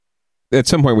at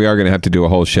some point we are going to have to do a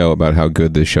whole show about how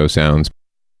good this show sounds.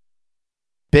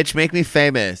 Bitch, make me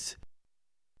famous.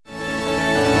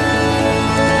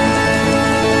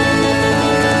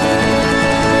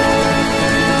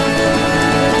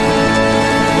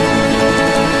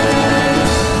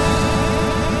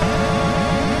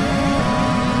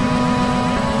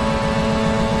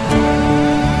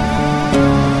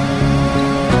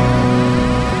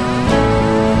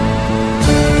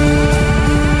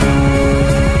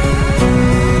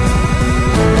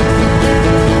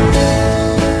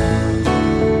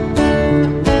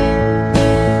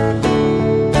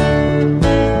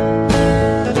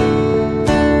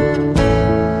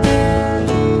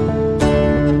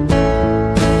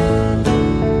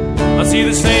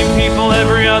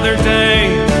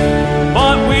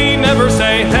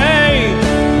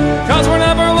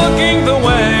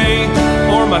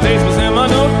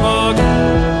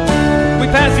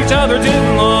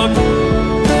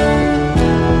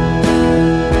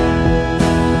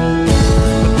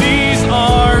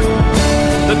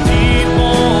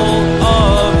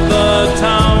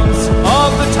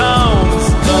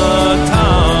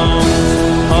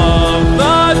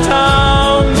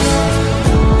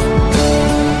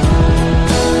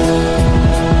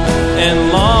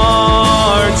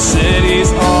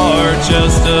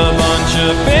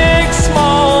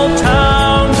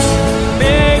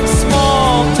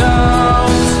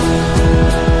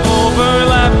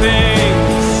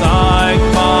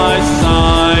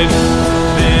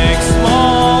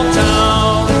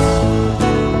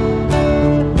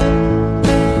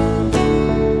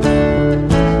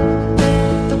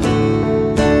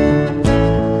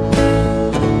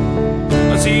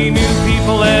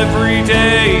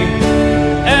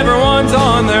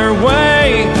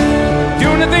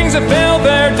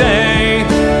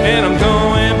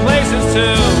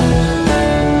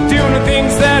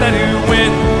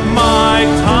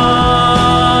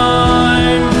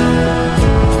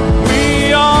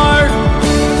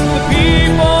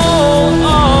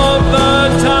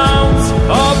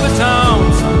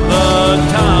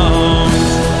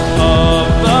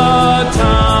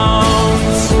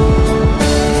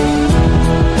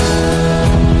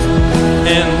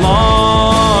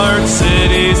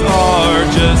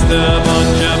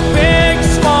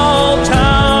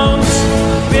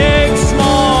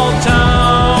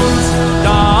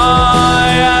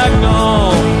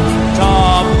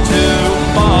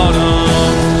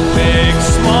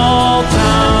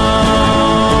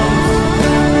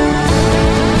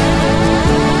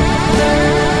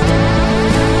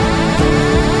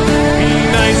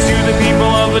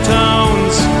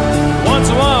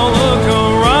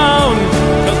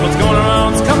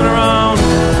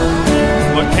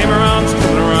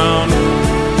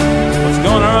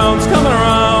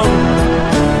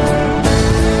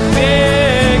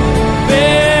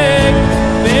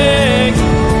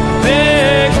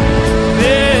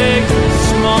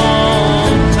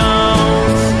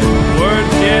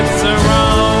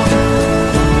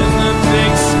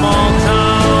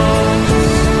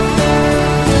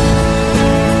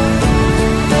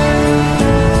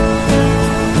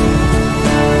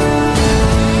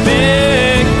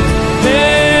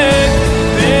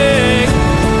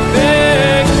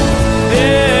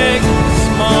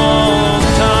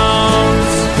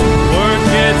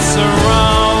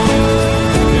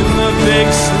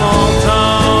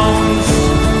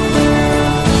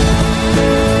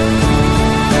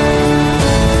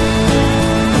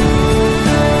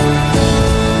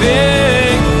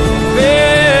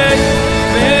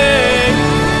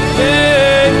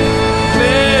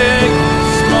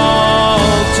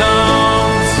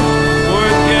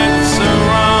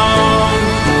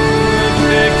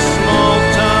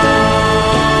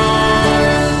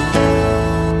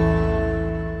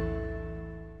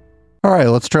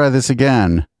 Let's try this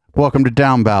again. Welcome to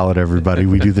Down Ballot, everybody.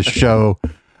 We do the show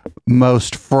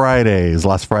most Fridays.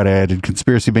 Last Friday I did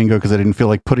Conspiracy Bingo because I didn't feel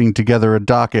like putting together a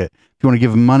docket. If you want to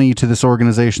give money to this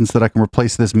organization so that I can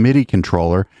replace this MIDI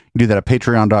controller, you do that at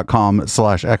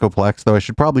patreon.com/Echoplex, though I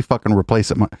should probably fucking replace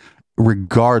it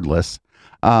regardless.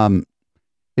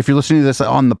 If you're listening to this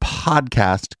on the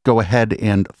podcast, go ahead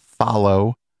and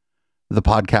follow the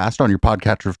podcast on your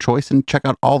podcatcher of choice and check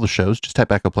out all the shows. Just type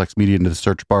Echoplex Media into the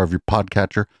search bar of your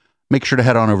podcatcher. Make sure to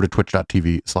head on over to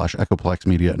twitch.tv/Echoplex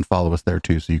Media and follow us there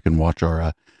too, so you can watch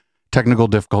our technical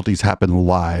difficulties happen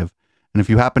live. And if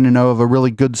you happen to know of a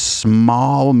really good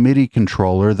small MIDI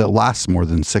controller that lasts more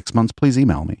than 6 months, please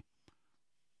email me.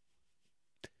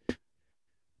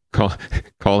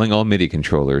 Calling all MIDI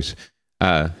controllers.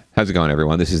 How's it going,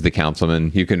 everyone? This is the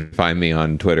Councilman. You can find me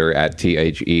on Twitter at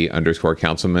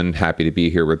THE_Councilman. Happy to be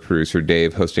here with producer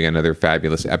Dave, hosting another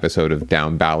fabulous episode of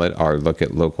Down Ballot, our look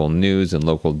at local news and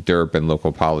local derp and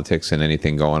local politics and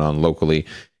anything going on locally,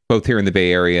 both here in the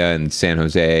Bay Area and San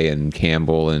Jose and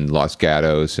Campbell and Los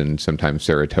Gatos and sometimes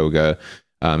Saratoga,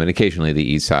 and occasionally the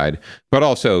East Side, but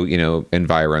also,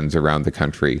 environs around the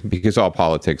country, because all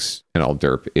politics and all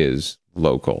derp is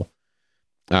local.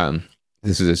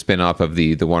 This is a spin-off of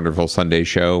the Wonderful Sunday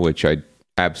Show, which I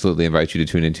absolutely invite you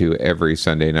to tune into every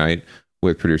Sunday night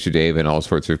with producer Dave and all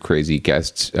sorts of crazy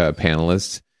guests,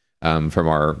 panelists from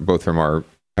our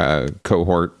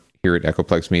cohort here at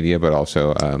Echoplex Media, but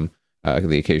also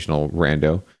the occasional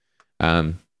rando.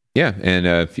 And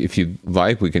if you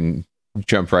like, we can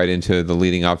jump right into the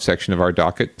leading off section of our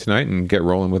docket tonight and get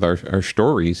rolling with our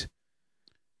stories.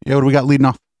 Yeah, what do we got leading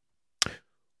off?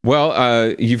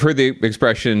 Well, you've heard the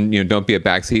expression, don't be a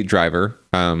backseat driver.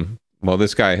 Well,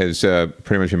 this guy has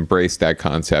pretty much embraced that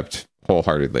concept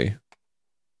wholeheartedly.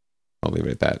 I'll leave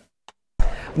it at that.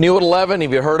 New at 11,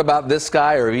 have you heard about this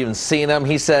guy or have even seen him?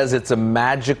 He says it's a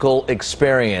magical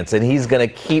experience and he's going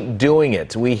to keep doing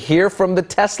it. We hear from the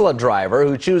Tesla driver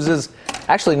who chooses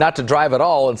actually not to drive at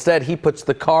all. Instead, he puts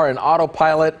the car in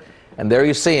autopilot. And there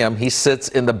you see him. He sits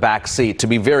in the back seat. To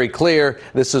be very clear,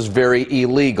 this is very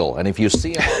illegal. And if you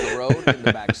see him on the road in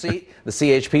the back seat, the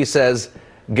CHP says,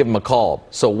 give him a call.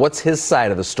 So what's his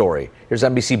side of the story? Here's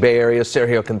NBC Bay Area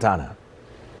Sergio Quintana.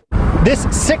 This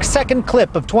 6-second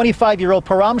clip of 25-year-old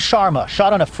Param Sharma,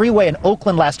 shot on a freeway in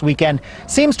Oakland last weekend,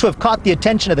 seems to have caught the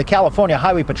attention of the California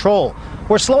Highway Patrol.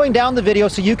 We're slowing down the video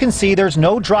so you can see there's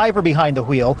no driver behind the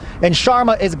wheel, and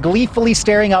Sharma is gleefully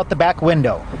staring out the back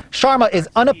window. Sharma is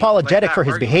unapologetic for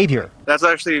his behavior. That's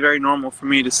actually very normal for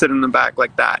me to sit in the back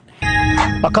like that.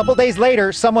 A couple days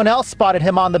later, someone else spotted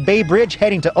him on the Bay Bridge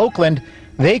heading to Oakland.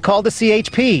 They called the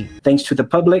CHP. Thanks to the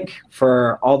public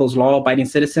for all those law-abiding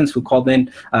citizens who called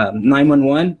in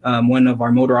 911. One of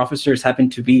our motor officers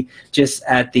happened to be just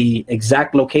at the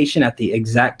exact location at the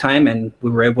exact time, and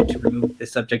we were able to remove the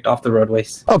subject off the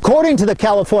roadways. According to the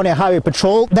California Highway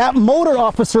Patrol, that motor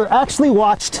officer actually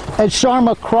watched as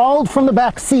Sharma crawled from the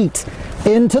back seat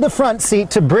into the front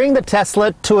seat to bring the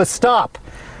Tesla to a stop.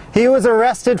 He was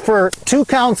arrested for 2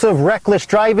 counts of reckless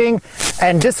driving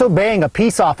and disobeying a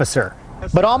peace officer.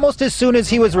 But almost as soon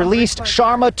as he was released,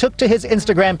 Sharma took to his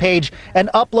Instagram page and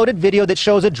uploaded video that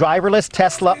shows a driverless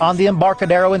Tesla on the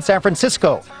Embarcadero in San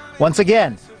Francisco. Once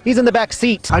again, he's in the back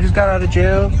seat. I just got out of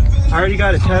jail. I already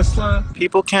got a Tesla.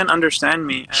 People can't understand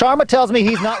me. Sharma tells me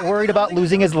he's not worried about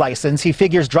losing his license. He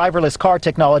figures driverless car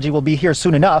technology will be here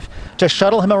soon enough to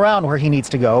shuttle him around where he needs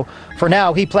to go. For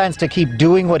now, he plans to keep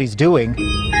doing what he's doing.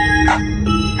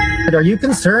 Are you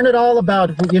concerned at all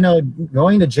about,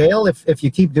 going to jail if you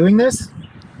keep doing this?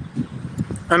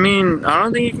 I mean, I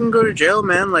don't think you can go to jail,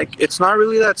 man. Like, it's not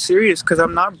really that serious because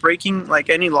I'm not breaking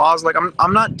any laws. Like,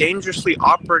 I'm not dangerously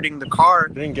operating the car.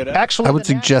 Actually, I would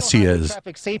suggest he is. The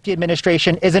Traffic Safety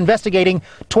Administration is investigating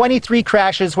 23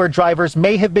 crashes where drivers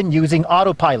may have been using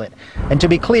autopilot. And to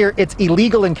be clear, it's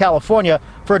illegal in California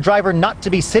for a driver not to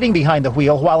be sitting behind the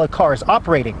wheel while a car is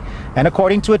operating. And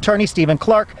according to attorney Stephen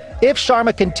Clark, if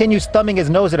Sharma continues thumbing his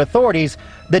nose at authorities,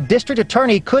 the district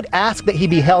attorney could ask that he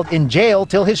be held in jail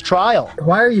till his trial.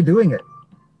 Why are you doing it?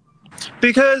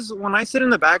 Because when I sit in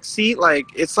the back seat,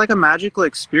 it's like a magical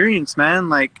experience, man.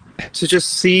 Like, to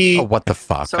just see what the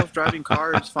fuck? Self-driving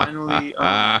cars finally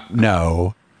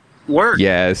no work.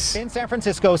 Yes. In San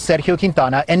Francisco, Sergio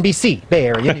Quintana, NBC Bay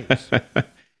Area News.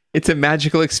 It's a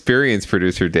magical experience,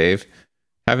 producer Dave.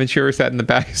 Haven't you ever sat in the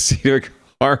back seat of a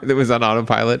car that was on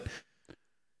autopilot?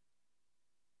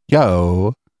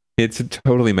 Yo. It's a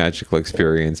totally magical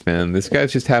experience, man. This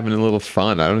guy's just having a little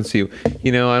fun. I don't see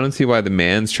why the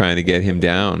man's trying to get him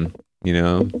down.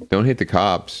 Don't hit the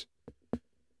cops.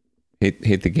 Hit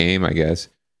the game, I guess.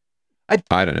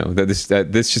 I don't know.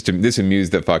 This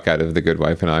amused the fuck out of the good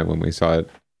wife and I when we saw it.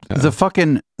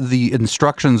 The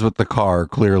instructions with the car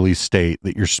clearly state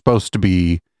that you're supposed to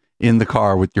be in the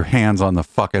car with your hands on the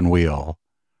fucking wheel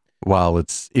while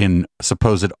it's in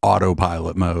supposed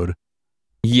autopilot mode.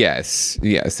 Yes.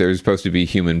 There's supposed to be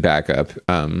human backup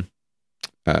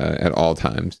at all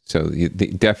times. So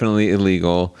definitely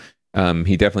illegal.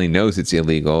 He definitely knows it's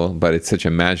illegal, but it's such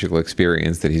a magical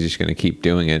experience that he's just going to keep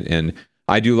doing it. And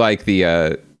I do like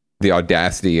the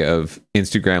audacity of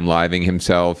Instagram living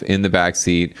himself in the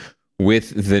backseat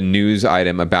with the news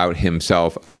item about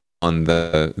himself on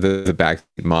the back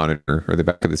monitor or the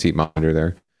back of the seat monitor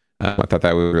there. I thought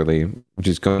that would really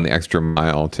just go the extra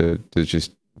mile to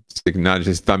just not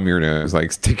just thumb your nose,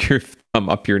 like stick your thumb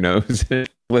up your nose and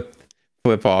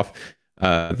flip off.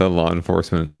 the law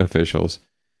enforcement officials.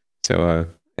 So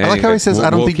I like how he says, I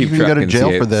don't think you can go to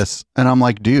jail for this. this. And I'm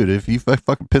like, dude, if you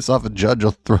fucking piss off a judge,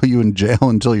 I'll throw you in jail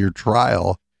until your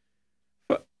trial.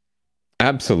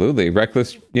 Absolutely.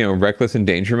 Reckless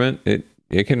endangerment.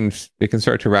 It can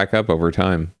start to rack up over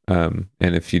time. And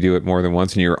if you do it more than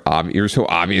once and you're so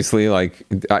obviously like,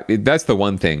 that's the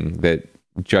one thing that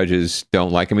judges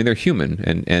don't like. I mean, they're human,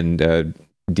 and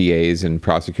DAs and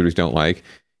prosecutors don't like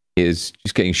is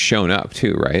just getting shown up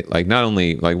too, right? Like not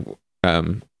only like,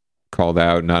 called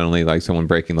out, not only like someone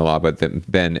breaking the law, but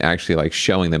then actually like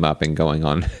showing them up and going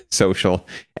on social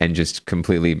and just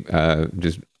completely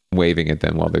just waving at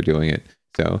them while they're doing it.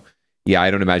 So yeah,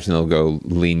 I don't imagine they'll go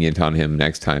lenient on him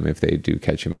next time if they do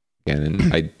catch him again.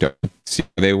 And I don't see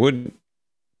why they wouldn't,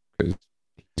 because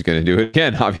he's going to do it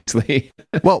again, obviously.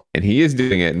 Well, and he is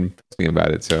doing it and posting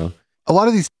about it. So a lot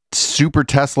of these super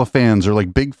Tesla fans are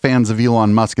like big fans of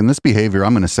Elon Musk, and this behavior,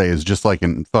 I'm going to say, is just like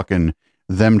in fucking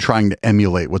them trying to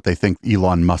emulate what they think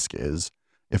Elon Musk is,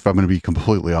 if I'm going to be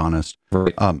completely honest.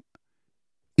 Right.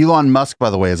 Elon Musk, by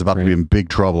the way, is about to be in big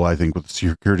trouble, I think, with the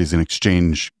Securities and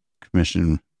Exchange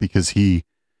Commission because of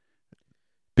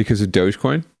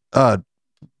Dogecoin?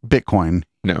 Bitcoin.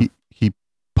 No. He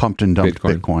pumped and dumped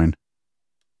Bitcoin.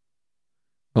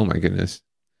 Oh my goodness.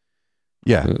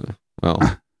 Yeah. Well,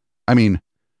 I mean,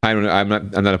 I don't know. I'm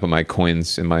not up on my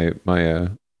coins and my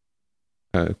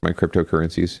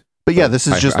cryptocurrencies. But yeah, this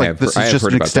is just like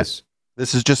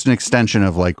this is just an extension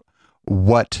of like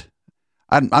what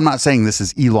I'm not saying this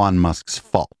is Elon Musk's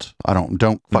fault.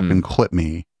 Don't fucking clip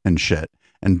me and shit.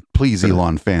 And please,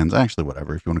 Elon fans, actually,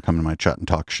 whatever. If you want to come to my chat and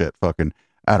talk shit, fucking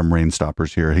Adam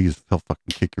Rainstopper's here. He'll fucking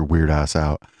kick your weird ass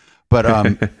out.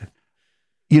 But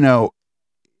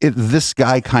this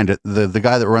guy kind of the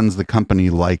guy that runs the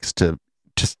company likes to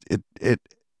just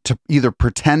to either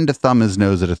pretend to thumb his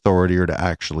nose at authority or to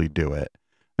actually do it.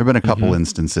 There have been a couple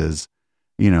instances,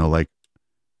 like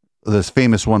this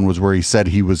famous one was where he said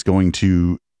he was going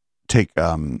to take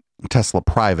Tesla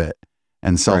private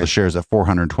and sell the shares at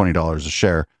 $420 a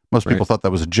share. Most people thought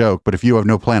that was a joke, but if you have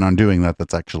no plan on doing that,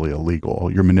 that's actually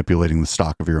illegal. You're manipulating the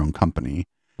stock of your own company.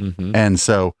 And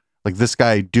so like this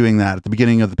guy doing that at the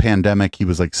beginning of the pandemic, he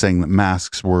was like saying that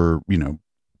masks were,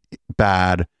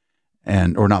 bad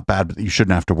or not bad, but you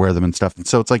shouldn't have to wear them and stuff. And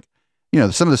so it's like,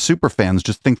 some of the super fans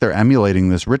just think they're emulating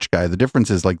this rich guy. The difference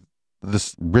is like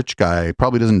this rich guy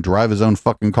probably doesn't drive his own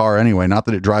fucking car anyway. Not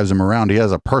that it drives him around. He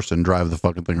has a person drive the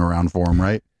fucking thing around for him,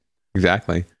 right?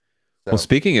 Exactly. So. Well,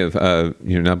 speaking of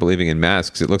not believing in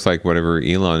masks, it looks like whatever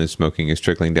Elon is smoking is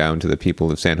trickling down to the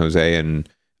people of San Jose and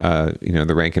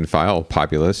the rank and file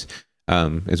populace.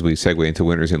 As we segue into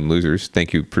winners and losers.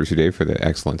 Thank you, Producer Dave, for the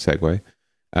excellent segue.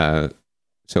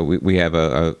 So we have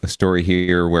a story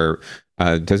here where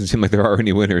it doesn't seem like there are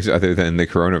any winners other than the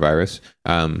coronavirus.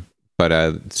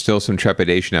 But still some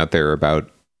trepidation out there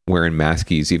about wearing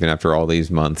maskies even after all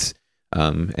these months.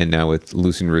 And now with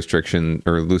loosened restrictions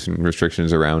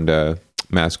around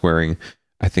mask wearing,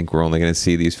 I think we're only going to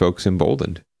see these folks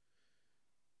emboldened.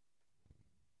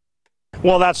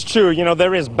 Well, that's true.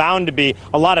 There is bound to be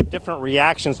a lot of different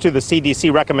reactions to the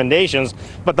CDC recommendations.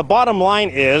 But the bottom line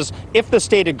is, if the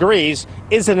state agrees,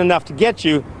 is it enough to get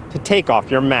you to take off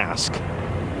your mask?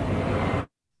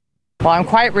 Well, I'm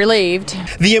quite relieved.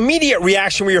 The immediate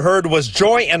reaction we heard was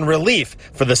joy and relief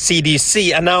for the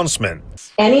CDC announcement.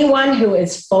 Anyone who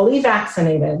is fully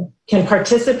vaccinated can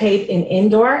participate in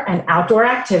indoor and outdoor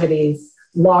activities,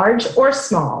 large or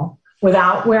small,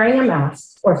 without wearing a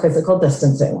mask or physical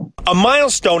distancing. A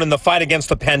milestone in the fight against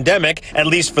the pandemic, at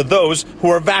least for those who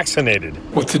are vaccinated.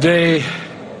 Well, today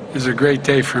is a great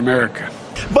day for America.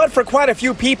 But for quite a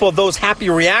few people, those happy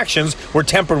reactions were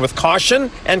tempered with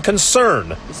caution and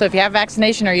concern. So if you have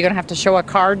vaccination, are you going to have to show a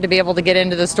card to be able to get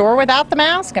into the store without the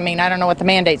mask? I mean, I don't know what the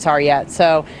mandates are yet,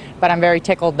 but I'm very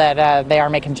tickled that they are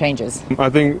making changes. I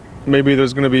think maybe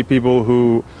there's going to be people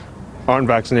who aren't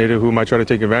vaccinated who might try to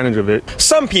take advantage of it.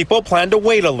 Some people plan to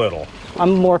wait a little.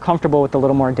 I'm more comfortable with a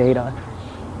little more data.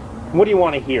 What do you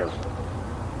want to hear?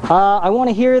 I want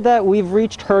to hear that we've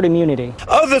reached herd immunity.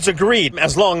 Others agreed,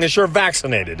 as long as you're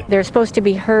vaccinated. There's supposed to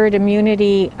be herd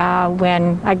immunity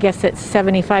when I guess it's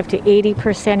 75 to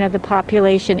 80% of the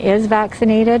population is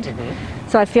vaccinated.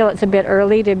 So I feel it's a bit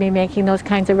early to be making those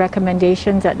kinds of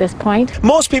recommendations at this point.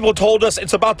 Most people told us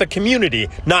it's about the community,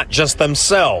 not just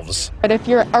themselves. But if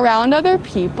you're around other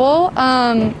people,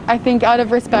 I think out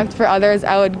of respect for others,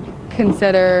 I would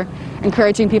consider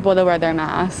encouraging people to wear their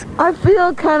mask. I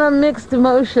feel kind of mixed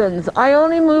emotions. I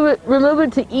only remove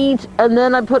it to eat, and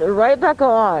then I put it right back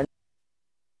on.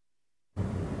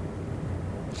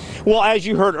 Well, as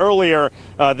you heard earlier,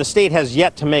 the state has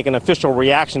yet to make an official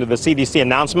reaction to the CDC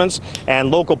announcements,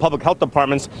 and local public health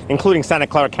departments, including Santa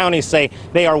Clara County, say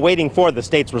they are waiting for the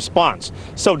state's response.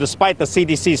 So despite the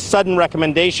CDC's sudden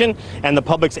recommendation and the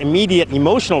public's immediate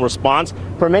emotional response,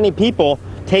 for many people,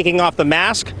 taking off the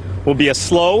mask will be a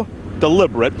slow,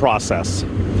 deliberate process.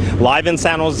 Live in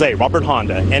San Jose, Robert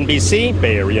Honda, NBC,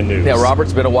 Bay Area News. Yeah, Robert,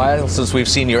 it's been a while since we've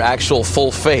seen your actual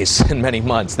full face in many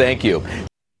months. Thank you.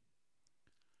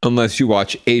 Unless you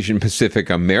watch Asian Pacific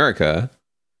America,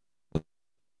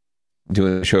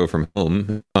 doing the show from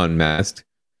home, unmasked.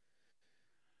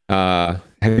 Have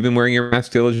you been wearing your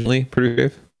mask diligently, Producer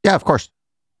Dave? Yeah, of course.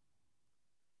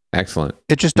 Excellent.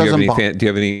 It just Do you doesn't.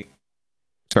 have any?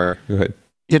 Sorry, go ahead.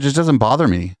 It just doesn't bother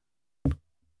me.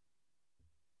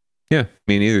 Yeah,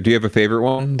 me neither. Do you have a favorite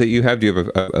one that you have? Do you have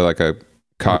a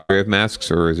cadre of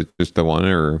masks, or is it just the one?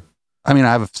 Or I mean,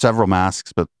 I have several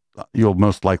masks, but you'll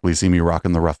most likely see me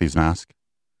rocking the Ruffy's mask.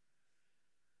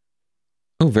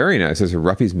 Oh, very nice. There's a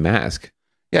Ruffy's mask.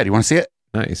 Yeah, do you want to see it?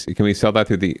 Nice. Can we sell that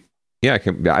through the? Yeah,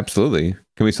 absolutely.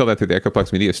 Can we sell that through the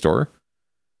Echoplex Media Store?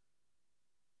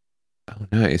 Oh,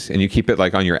 nice. And you keep it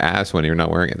like on your ass when you're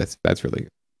not wearing it. That's really.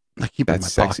 I keep it in my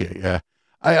sexy. pocket.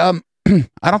 Yeah.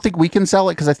 I don't think we can sell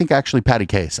it because I think actually Patty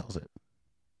K sells it.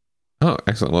 Oh,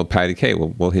 excellent. Well, Patty K,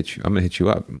 we'll hit you. I'm gonna hit you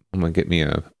up. I'm gonna get me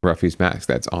a Ruffy's mask.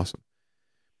 That's awesome.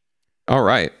 All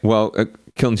right. Well,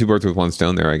 killing two birds with one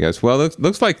stone there, I guess. Well,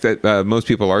 looks like that most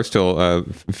people are still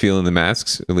feeling the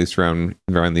masks, at least around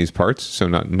these parts. So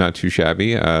not too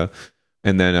shabby. And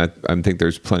then I think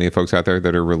there's plenty of folks out there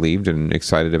that are relieved and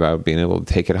excited about being able to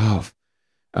take it off.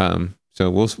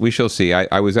 So we shall see.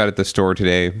 I was out at the store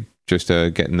today, just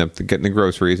getting the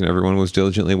groceries, and everyone was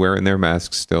diligently wearing their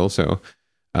masks still. So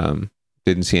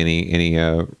didn't see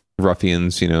any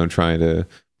ruffians, trying to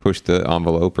push the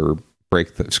envelope or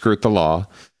skirt the law.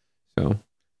 So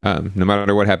no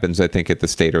matter what happens, I think at the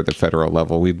state or the federal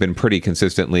level, we've been pretty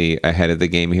consistently ahead of the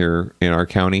game here in our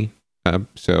county.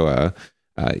 So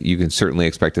you can certainly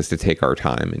expect us to take our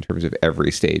time in terms of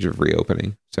every stage of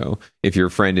reopening. So if your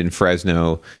friend in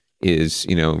Fresno is,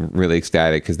 really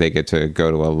ecstatic because they get to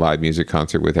go to a live music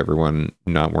concert with everyone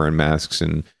not wearing masks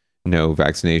and no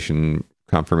vaccination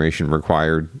confirmation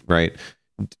required, right?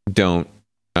 Don't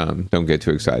get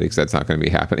too excited because that's not going to be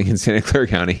happening in Santa Clara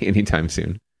County anytime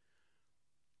soon.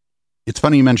 It's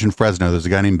funny you mentioned Fresno. There's a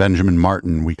guy named Benjamin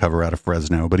Martin we cover out of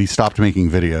Fresno, but he stopped making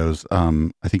videos.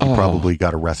 I think he probably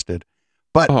got arrested.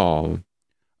 But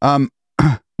I'm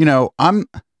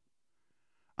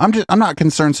not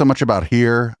concerned so much about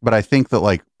here, but I think that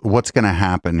like what's going to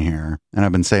happen here, and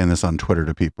I've been saying this on Twitter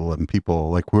to people, and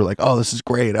people like were like, "Oh, this is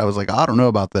great." I was like, "I don't know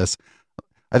about this."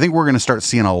 I think we're going to start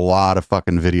seeing a lot of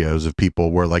fucking videos of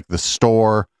people where like the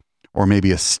store or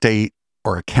maybe a state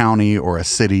or a county or a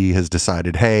city has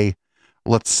decided, "Hey,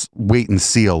 let's wait and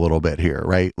see a little bit here,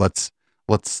 right? Let's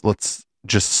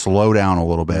just slow down a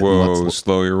little bit. Whoa,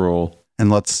 slow your roll." And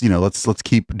let's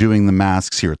keep doing the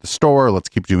masks here at the store. Let's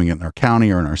keep doing it in our county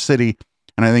or in our city.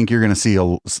 And I think you're going to see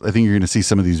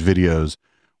some of these videos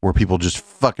where people just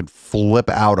fucking flip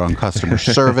out on customer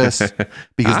service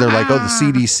because they're like, "Oh, the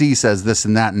CDC says this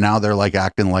and that." And now they're like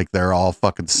acting like they're all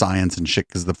fucking science and shit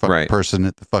because the fucking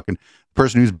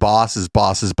person whose boss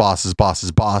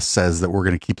says that we're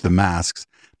going to keep the masks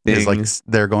is like,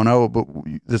 they're going, "Oh, but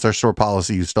this is our store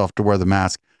policy. You still have to wear the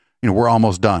mask. We're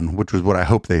almost done," which was what I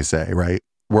hope they say, right?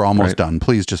 "We're almost done.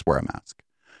 Please just wear a mask."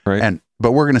 Right.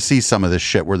 But we're going to see some of this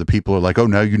shit where the people are like, "Oh,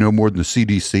 now you know more than the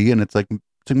CDC." And it's like,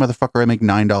 motherfucker, I make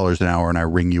 $9 an hour and I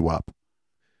ring you up.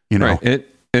 Right. And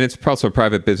it's also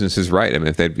private businesses, right? I mean,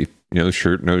 if they'd be,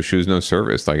 shirt, no shoes, no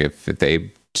service. Like if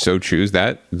they so choose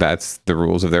that's the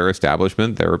rules of their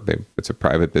establishment. It's a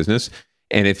private business.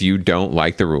 And if you don't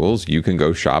like the rules, you can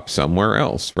go shop somewhere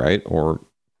else, right? Or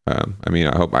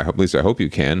at least I hope you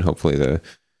can. Hopefully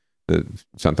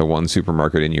it's not the one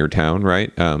supermarket in your town,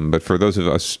 right? But for those of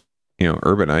us,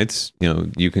 urbanites,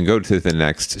 you can go to the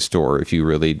next store if you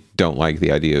really don't like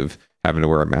the idea of having to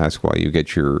wear a mask while you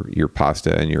get your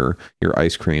pasta and your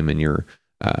ice cream and your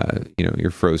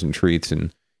frozen treats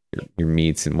and your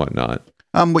meats and whatnot.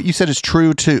 What you said is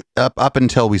true to up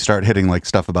until we start hitting like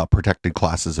stuff about protected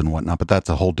classes and whatnot, but that's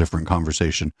a whole different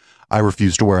conversation. I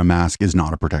refuse to wear a mask is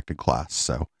not a protected class.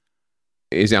 So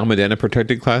is Almaden a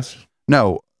protected class?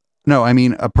 No, I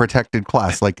mean a protected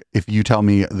class. Like if you tell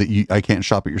me that I can't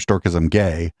shop at your store because I'm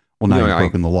gay, well, now you've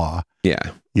broken the law. Yeah.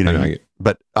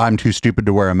 But I'm too stupid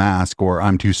to wear a mask or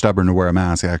I'm too stubborn to wear a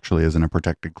mask actually isn't a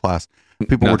protected class.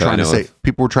 People were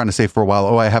trying to say for a while,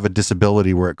 "Oh, I have a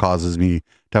disability where it causes me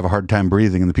to have a hard time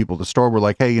breathing." And the people at the store were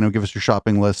like, "Hey, give us your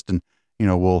shopping list and,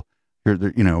 we'll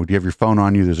do you have your phone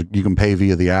on you? You can pay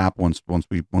via the app once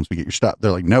we get your stuff.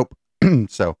 They're like, nope.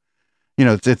 So,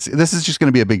 this is just going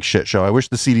to be a big shit show. I wish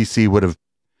the CDC would have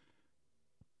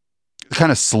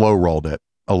kind of slow rolled it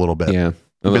a little bit. Yeah,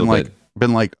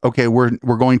 been like, okay, we're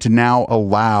going to now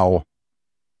allow,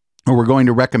 or we're going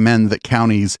to recommend that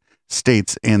counties,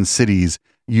 states, and cities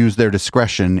use their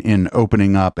discretion in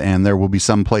opening up, and there will be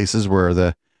some places where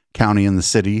the county and the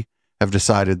city have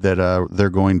decided that they're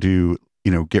going to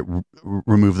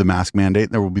remove the mask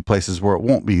mandate. There will be places where it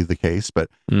won't be the case, but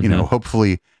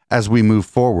hopefully as we move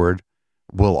forward,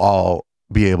 we'll all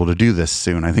be able to do this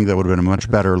soon. I think that would have been a much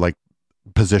better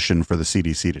position for the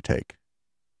CDC to take.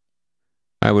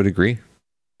 I would agree.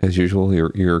 As usual,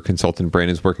 your consultant brain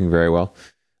is working very well.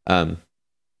 But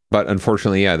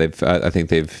unfortunately, yeah, I think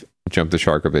they've jumped the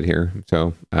shark a bit here.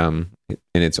 So, and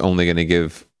it's only going to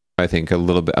give, I think, a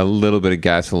little bit of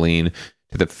gasoline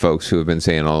to the folks who have been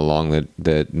saying all along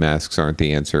that masks aren't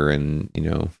the answer, and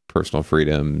personal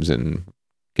freedoms and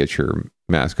get your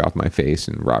mask off my face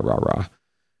and rah rah rah.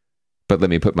 But let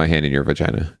me put my hand in your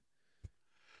vagina.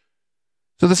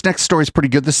 So this next story is pretty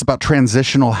good. This is about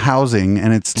transitional housing,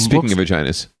 and speaking of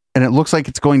vaginas, and it looks like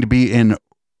it's going to be in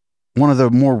one of the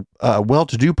more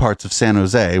well-to-do parts of San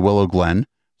Jose, Willow Glen,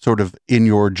 sort of in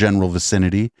your general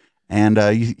vicinity. And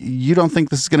you don't think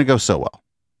this is going to go so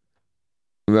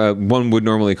well? One would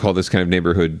normally call this kind of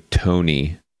neighborhood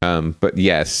Tony, but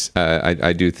yes,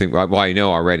 I do think. Well, I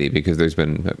know already because there has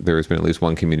been at least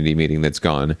one community meeting that's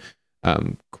gone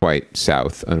quite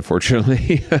south,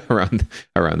 unfortunately, around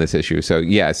this issue. So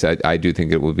yes, I do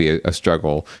think it will be a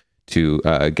struggle to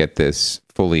get this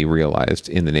fully realized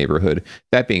in the neighborhood.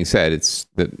 That being said, it's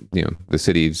the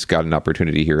city's got an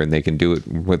opportunity here, and they can do it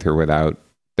with or without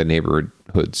the neighborhood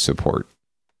support.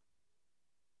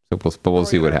 So we'll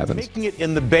see what happens. Making it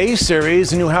in the Bay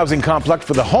Series, a new housing complex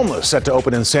for the homeless set to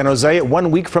open in San Jose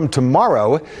 1 week from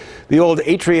tomorrow. The old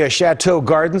Atria Chateau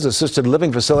Gardens assisted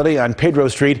living facility on Pedro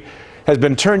Street has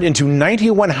been turned into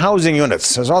 91 housing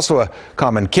units. There's also a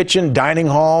common kitchen, dining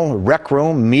hall, rec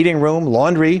room, meeting room,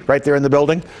 laundry right there in the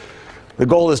building. The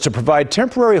goal is to provide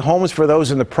temporary homes for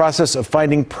those in the process of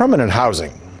finding permanent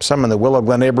housing. Some in the Willow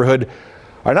Glen neighborhood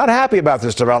are not happy about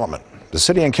this development. The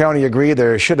city and county agree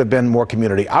there should have been more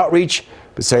community outreach,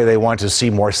 but say they want to see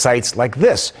more sites like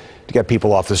this to get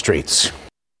people off the streets.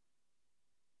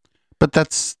 But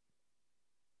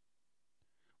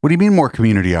what do you mean more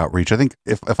community outreach? I think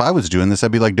if I was doing this,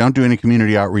 I'd be like, don't do any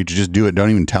community outreach, just do it. Don't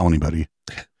even tell anybody.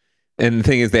 And the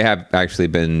thing is, they have actually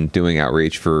been doing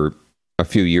outreach for a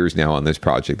few years now on this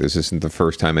project. This isn't the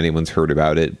first time anyone's heard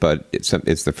about it, but it's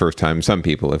the first time some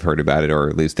people have heard about it, or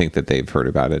at least think that they've heard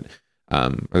about it.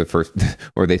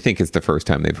 Or they think it's the first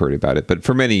time they've heard about it. But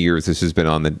for many years, this has been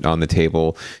on the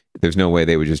table. There's no way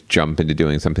they would just jump into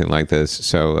doing something like this.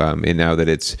 So, and now that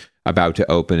it's about to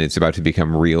open, it's about to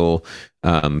become real.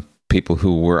 People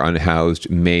who were unhoused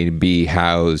may be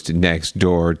housed next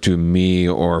door to me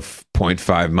or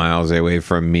 0.5 miles away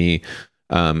from me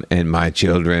and my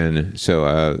children.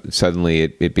 So suddenly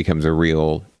it becomes a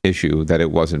real issue that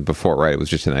it wasn't before, right? It was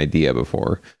just an idea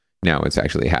before. Now it's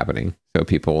actually happening. So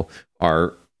people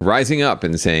are rising up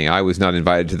and saying, I was not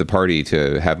invited to the party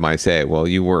to have my say. Well,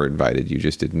 you were invited. You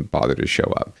just didn't bother to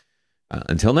show up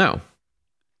until now.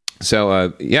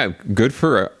 So, yeah, good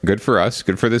for us,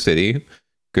 good for the city,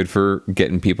 good for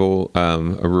getting people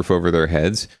a roof over their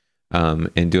heads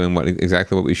and doing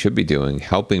exactly what we should be doing,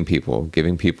 helping people,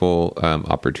 giving people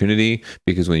opportunity,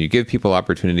 because when you give people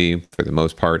opportunity, for the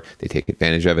most part, they take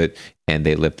advantage of it and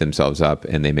they lift themselves up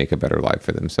and they make a better life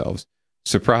for themselves.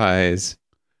 Surprise.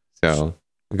 So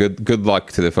good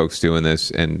luck to the folks doing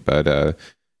this, but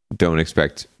don't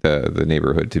expect the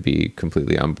neighborhood to be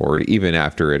completely on board, even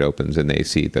after it opens and they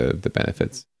see the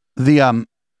benefits. The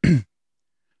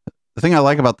thing I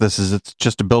like about this is it's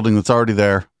just a building that's already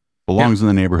there, belongs in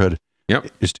the neighborhood. Yep.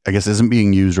 Just, I guess, isn't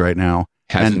being used right now.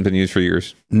 Hasn't been used for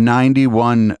years.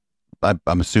 91,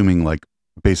 I'm assuming, like,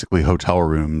 basically hotel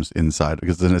rooms inside,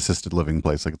 because it's an assisted living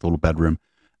place, like a little bedroom.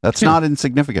 That's not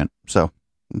insignificant. So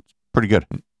it's pretty good.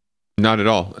 Not at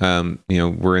all.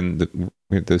 We're in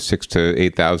the 6,000 to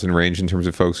 8,000 range in terms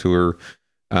of folks who are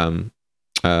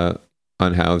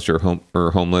unhoused or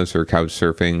homeless or couch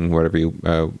surfing, whatever you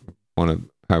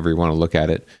however you want to look at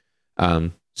it.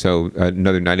 So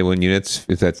another 91 units.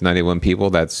 If that's 91 people,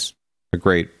 that's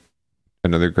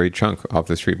another great chunk off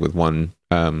the street with one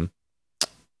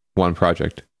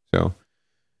project. So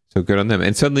good on them.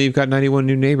 And suddenly you've got 91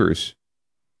 new neighbors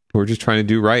who are just trying to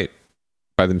do right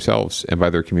by themselves and by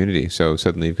their community. So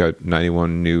suddenly you've got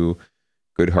 91 new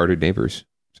good-hearted neighbors.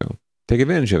 So take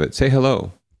advantage of it. Say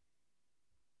hello.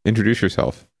 Introduce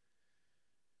yourself.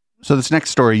 So this next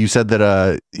story, you said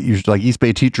that East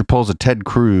Bay teacher pulls a Ted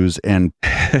Cruz and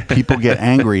people get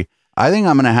angry. I think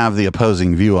I'm going to have the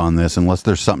opposing view on this unless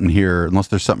there's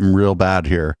something real bad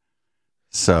here.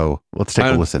 So let's take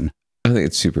a listen. I think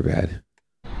it's super bad.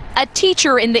 A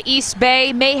teacher in the East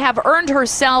Bay may have earned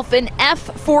herself an F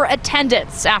for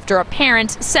attendance after a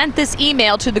parent sent this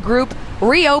email to the group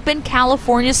Reopen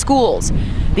California Schools.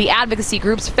 The advocacy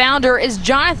group's founder is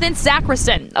Jonathan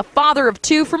Zachrison, a father of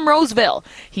 2 from Roseville.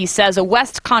 He says a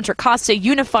West Contra Costa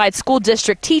Unified School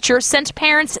District teacher sent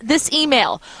parents this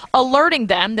email, alerting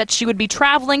them that she would be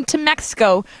traveling to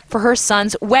Mexico for her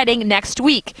son's wedding next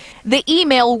week. The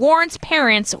email warns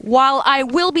parents, while I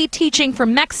will be teaching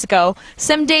from Mexico,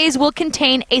 some days will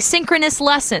contain asynchronous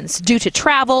lessons due to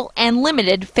travel and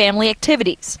limited family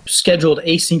activities. Scheduled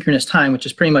asynchronous time, which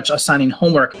is pretty much assigning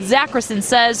homework. Zachrison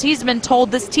says he's been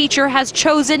told this teacher has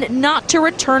chosen not to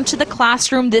return to the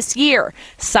classroom this year,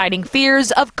 citing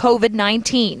fears of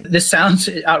COVID-19. This sounds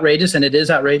outrageous, and it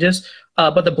is outrageous,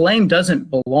 but the blame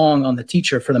doesn't belong on the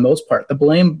teacher for the most part. The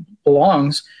blame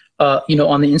belongs on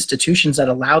the institutions that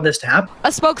allow this to happen. A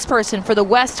spokesperson for the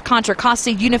West Contra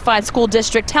Costa Unified School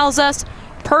District tells us,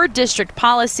 per district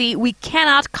policy, we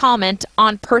cannot comment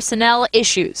on personnel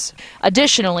issues.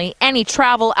 Additionally, any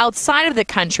travel outside of the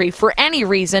country for any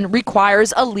reason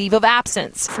requires a leave of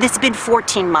absence. It's been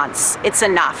 14 months. It's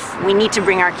enough. We need to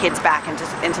bring our kids back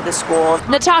into the school.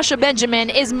 Natasha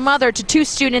Benjamin is mother to 2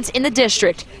 students in the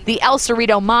district. The El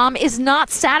Cerrito mom is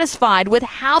not satisfied with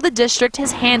how the district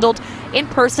has handled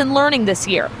in-person learning this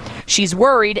year. She's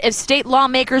worried if state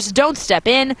lawmakers don't step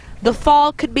in, the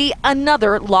fall could be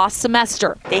another lost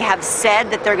semester. They have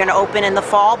said that they're going to open in the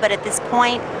fall, but at this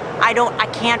point, I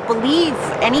can't believe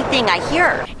anything I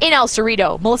hear. In El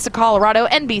Cerrito, Melissa Colorado,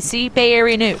 NBC Bay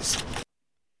Area News.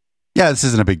 Yeah, this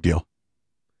isn't a big deal.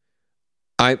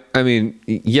 I mean,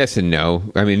 yes and no.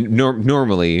 I mean,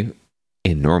 normally,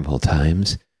 in normal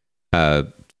times,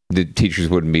 the teachers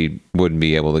wouldn't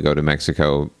be able to go to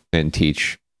Mexico and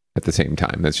teach at the same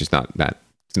time. That's just not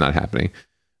happening.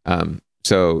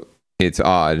 So it's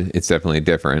odd. It's definitely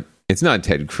different. It's not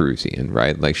Ted Cruzian,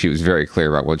 right? Like, she was very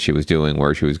clear about what she was doing,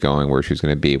 where she was going, where she was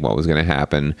going to be, what was going to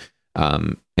happen.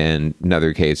 And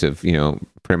another case of,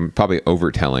 probably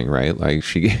overtelling, right? Like,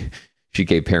 she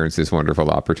gave parents this wonderful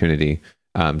opportunity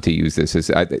to use this.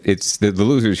 It's the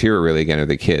losers here really, again, are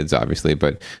the kids, obviously,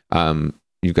 but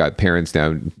you've got parents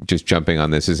now just jumping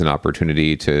on this as an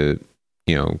opportunity to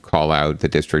call out the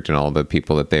district and all the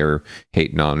people that they're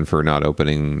hating on for not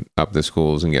opening up the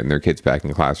schools and getting their kids back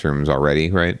in classrooms already,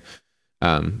 right?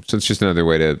 So it's just another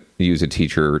way to use a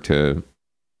teacher to,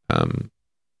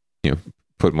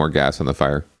 put more gas on the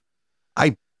fire.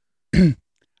 I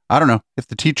don't know. If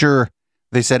the teacher,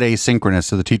 they said asynchronous,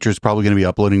 so the teacher's probably going to be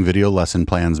uploading video lesson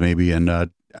plans maybe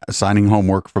and assigning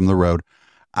homework from the road.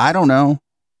 I don't know.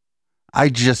 I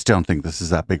just don't think this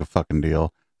is that big a fucking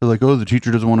deal. They're like, oh, the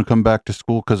teacher doesn't want to come back to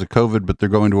school because of COVID, but they're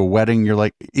going to a wedding. You're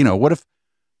like, what if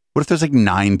there's like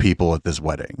 9 people at this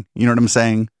wedding? You know what I'm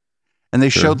saying? And they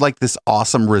showed like this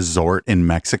awesome resort in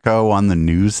Mexico on the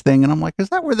news thing. And I'm like, is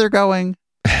that where they're going?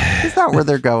 Is that where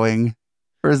they're going?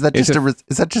 Or is that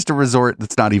just a resort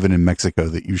that's not even in Mexico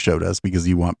that you showed us because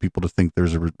you want people to think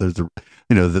there's a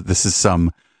that this is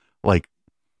some like,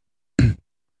 I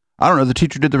don't know. The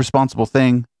teacher did the responsible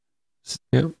thing.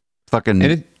 Yeah.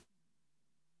 Fucking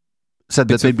said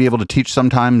that they'd be able to teach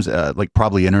sometimes, like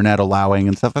probably internet allowing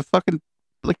and stuff. I fucking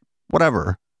like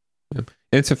whatever. Yeah.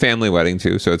 It's a family wedding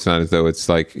too, so it's not as though it's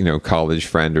like college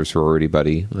friend or sorority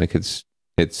buddy. Like it's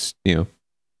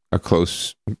a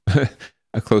close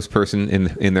person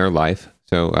in their life.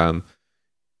 So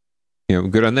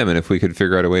good on them. And if we could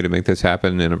figure out a way to make this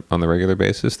happen on the regular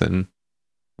basis, then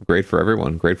great for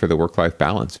everyone. Great for the work-life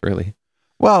balance, really.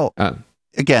 Well,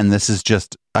 again,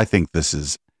 I think this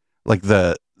is like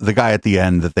the guy at the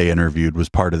end that they interviewed was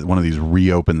part of one of these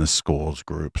Reopen the Schools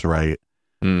groups, right?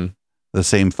 Mm. The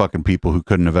same fucking people who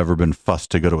couldn't have ever been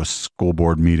fussed to go to a school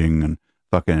board meeting and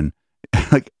fucking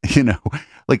like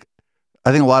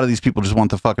I think a lot of these people just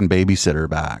want the fucking babysitter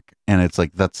back. And it's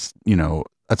like, that's an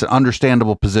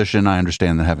understandable position. I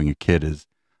understand that having a kid is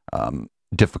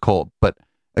difficult. But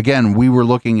again, we were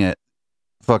looking at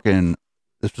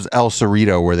this was El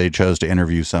Cerrito where they chose to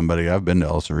interview somebody. I've been to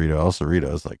El Cerrito. El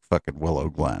Cerrito is like fucking Willow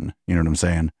Glen. You know what I'm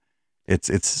saying?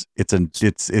 It's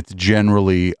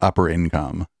generally upper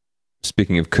income.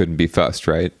 Speaking of couldn't be fussed,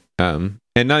 right?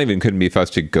 And not even couldn't be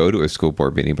fussed to go to a school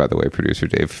board meeting, by the way, producer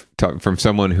Dave, from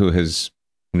someone who has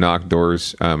knocked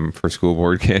doors for school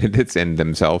board candidates and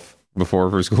themselves before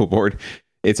for school board.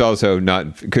 It's also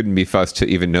couldn't be fussed to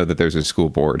even know that there's a school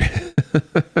board.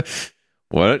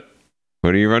 What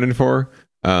are you running for?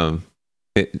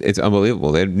 It's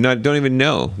unbelievable. They don't even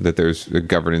know that there's a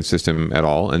governance system at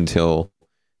all until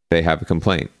they have a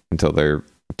complaint, until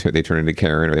they turn into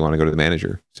Karen or they want to go to the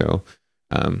manager. So,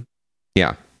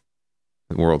 yeah,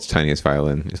 the world's tiniest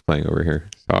violin is playing over here.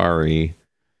 Sorry.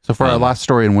 So for our last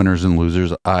story in Winners and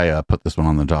Losers, I put this one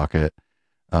on the docket.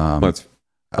 I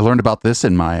learned about this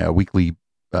in my weekly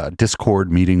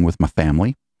Discord meeting with my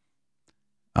family.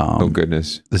 Oh,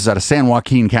 goodness. This is out of San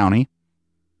Joaquin County.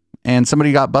 And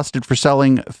somebody got busted for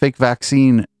selling fake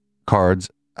vaccine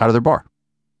cards out of their bar.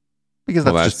 Because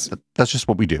that's just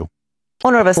what we do.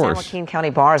 Owner of a San Joaquin County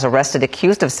bar is arrested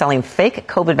accused of selling fake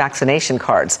COVID vaccination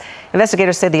cards.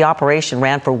 Investigators say the operation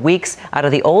ran for weeks out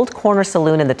of the Old Corner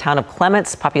Saloon in the town of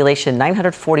Clements, population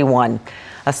 941.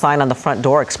 A sign on the front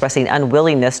door expressing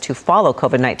unwillingness to follow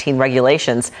COVID-19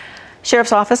 regulations.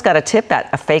 Sheriff's office got a tip that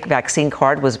a fake vaccine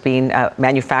card was being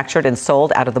manufactured and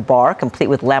sold out of the bar, complete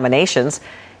with laminations.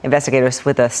 Investigators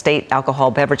with the state alcohol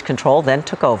beverage control then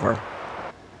took over.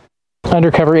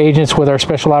 Undercover agents with our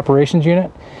special operations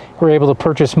unit were able to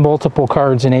purchase multiple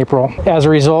cards in April. As a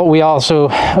result, we also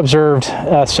observed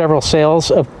several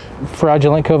sales of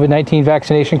fraudulent COVID-19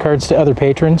 vaccination cards to other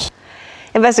patrons.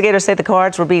 Investigators say the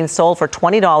cards were being sold for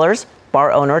 $20.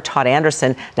 Bar owner Todd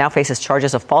Anderson now faces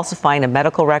charges of falsifying a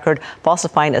medical record,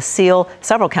 falsifying a seal,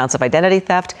 several counts of identity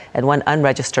theft, and one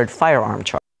unregistered firearm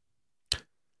charge.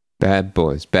 Bad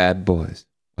boys.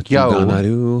 What you gonna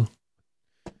do?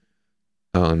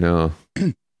 Oh no.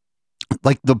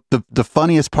 Like the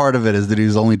funniest part of it is that he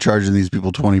was only charging these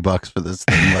people $20 for this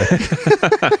thing.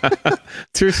 Like,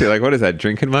 seriously, like what is that?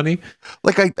 Drinking money?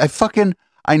 Like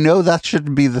I know that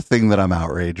shouldn't be the thing that I'm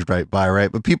outraged right?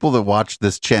 But people that watch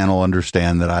this channel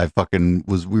understand that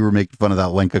we were making fun of that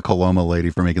Lenka Coloma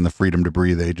lady for making the Freedom to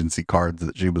Breathe agency cards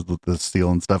that she was with the seal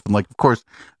and stuff. And like, of course,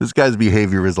 this guy's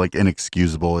behavior is like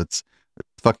inexcusable. It's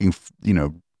fucking,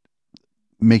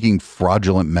 making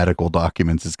fraudulent medical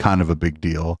documents is kind of a big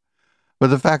deal. But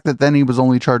the fact that then he was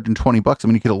only charging $20, I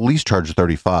mean, he could at least charge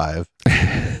 35.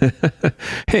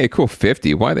 Hey, cool,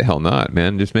 50. Why the hell not,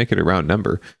 man? Just make it a round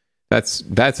number.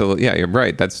 You're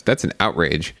right. That's an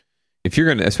outrage. If you're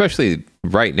gonna, especially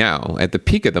right now at the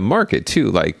peak of the market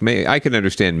too, like I can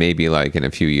understand maybe like in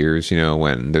a few years,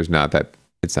 when it's not that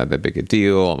big a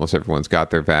deal. Almost everyone's got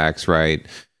their vax, right?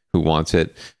 Who wants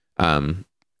it?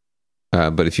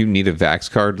 But if you need a vax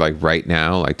card, like right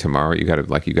now, like tomorrow, you got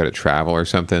to travel or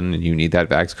something, and you need that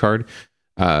vax card.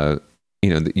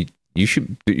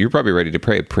 You're probably ready to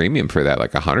pay a premium for that,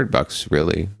 like $100,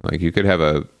 really. Like you could have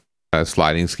a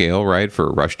sliding scale, right, for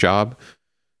a rush job.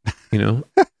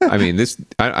 I mean,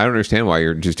 I don't understand why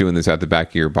you're just doing this at the back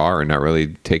of your bar and not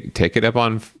really take it up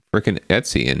on freaking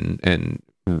Etsy and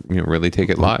really take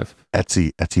it live.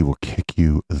 Etsy will kick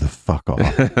you the fuck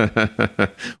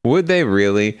off. Would they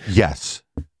really? Yes.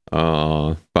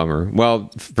 Oh, bummer. Well,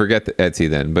 forget the Etsy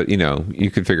then, but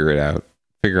you could figure it out.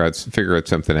 Figure out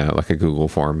something out, like a Google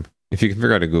form. If you can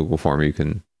figure out a Google form, you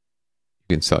can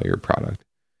sell your product.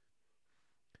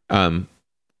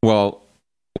 Well,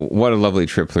 what a lovely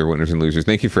trip through Winners and Losers.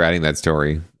 Thank you for adding that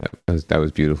story. That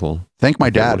was beautiful. Thank my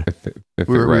dad.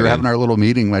 We were having our little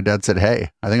meeting. My dad said, "Hey,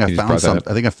 I think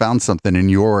I found something in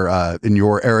your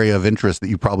area of interest that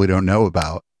you probably don't know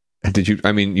about." Did you?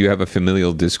 I mean, you have a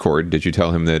familial Discord. Did you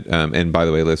tell him that? And by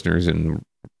the way, listeners and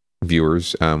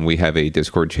viewers, we have a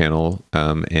Discord channel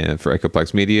and for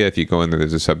Echoplex Media. If you go in there,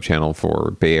 there's a sub channel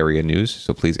for Bay Area news.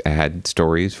 So please add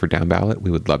stories for Down Ballot.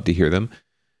 We would love to hear them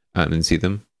and see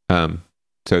them.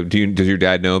 So does your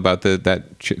dad know about that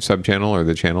sub channel or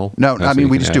the channel? No, I mean,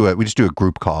 we just do a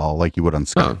group call like you would on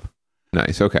Skype. Oh,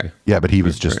 nice. Okay. Yeah. But he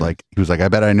was just like, I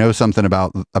bet I know something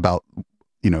about,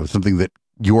 something that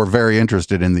you're very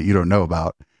interested in that you don't know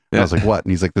about. And I was like, what?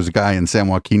 And he's like, there's a guy in San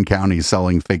Joaquin County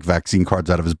selling fake vaccine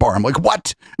cards out of his bar. I'm like,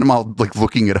 what? And I'm all like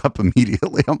looking it up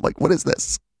immediately. I'm like, what is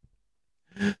this?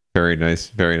 Very nice.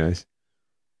 Very nice.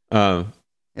 Shout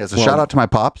out to my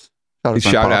pops.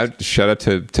 Shout out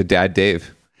to Dad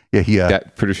Dave. Yeah,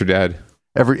 producer Dad.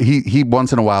 He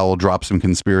once in a while will drop some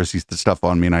conspiracy stuff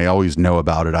on me, and I always know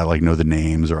about it. I like know the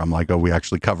names, or I'm like, oh, we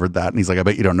actually covered that. And he's like, I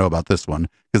bet you don't know about this one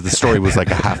because the story was like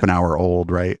a half an hour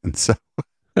old, right? And so,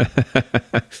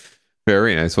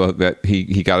 very nice. Well, that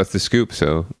he got us the scoop,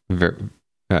 so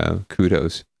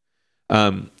kudos.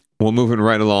 Well, moving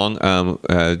right along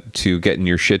to getting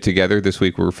your shit together. This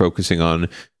week we're focusing on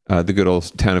the good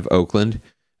old town of Oakland.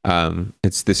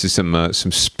 This is some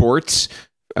sports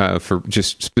for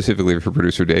just specifically for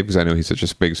producer Dave, because I know he's such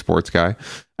a big sports guy.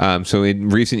 So in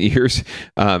recent years,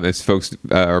 as folks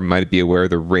might be aware,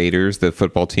 the Raiders, the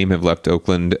football team, have left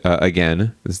Oakland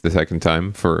again. This is the second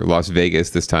time for Las Vegas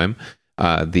this time.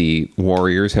 The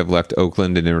Warriors have left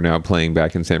Oakland and are now playing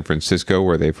back in San Francisco,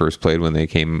 where they first played when they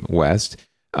came west.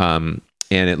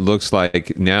 And it looks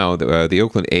like now the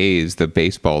Oakland A's, the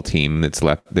baseball team that's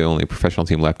left, the only professional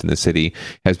team left in the city,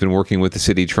 has been working with the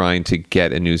city trying to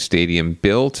get a new stadium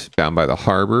built down by the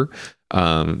harbor.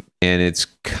 And it's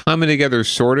coming together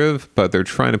sort of, but they're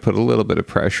trying to put a little bit of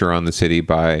pressure on the city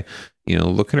by,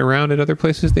 looking around at other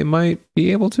places they might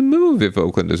be able to move if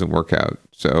Oakland doesn't work out.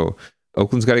 So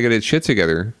Oakland's got to get its shit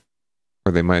together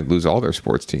or they might lose all their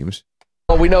sports teams.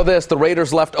 Well, we know this. The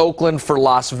Raiders left Oakland for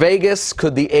Las Vegas.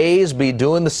 Could the A's be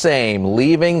doing the same,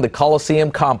 leaving the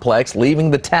Coliseum complex,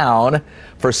 leaving the town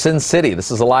for Sin City?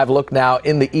 This is a live look now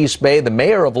in the East Bay. The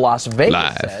mayor of Las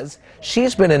Vegas says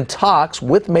she's been in talks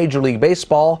with Major League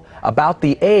Baseball about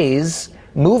the A's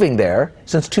moving there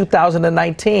since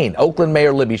 2019. Oakland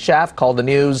Mayor Libby Schaaf called the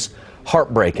news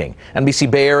heartbreaking. NBC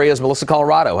Bay Area's Melissa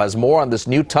Colorado has more on this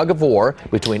new tug of war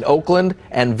between Oakland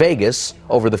and Vegas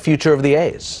over the future of the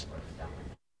A's.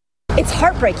 It's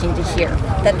heartbreaking to hear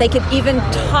that they could even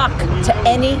talk to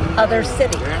any other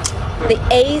city. The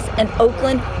A's and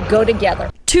Oakland go together.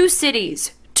 2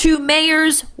 cities, 2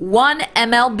 mayors, 1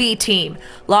 MLB team.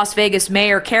 Las Vegas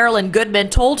Mayor Carolyn Goodman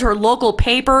told her local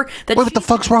paper that what the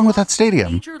fuck's wrong with that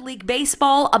stadium? Major League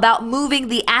Baseball about moving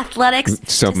the Athletics.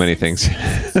 So many things.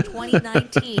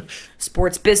 2019.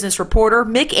 Sports business reporter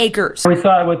Mick Akers. We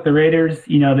saw it with the Raiders,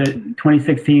 the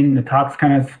 2016, the talks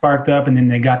kind of sparked up and then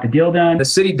they got the deal done. The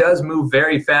city does move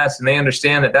very fast and they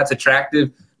understand that that's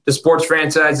attractive to sports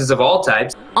franchises of all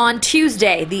types. On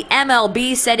Tuesday, the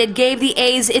MLB said it gave the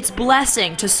A's its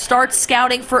blessing to start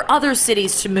scouting for other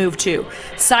cities to move to,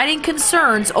 citing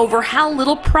concerns over how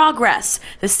little progress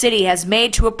the city has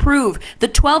made to approve the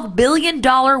 $12 billion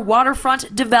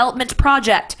waterfront development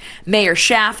project. Mayor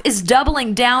Schaaf is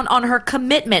doubling down on her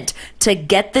commitment to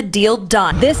get the deal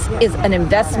done. This is an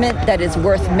investment that is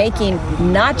worth making,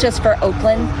 not just for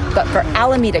Oakland, but for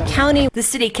Alameda County. The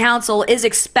city council is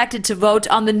expected to vote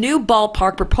on the new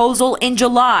ballpark proposal in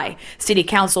July. City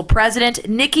Council President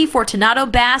Nikki Fortunato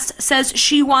Bass says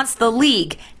she wants the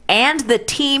league and the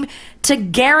team to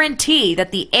guarantee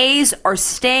that the A's are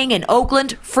staying in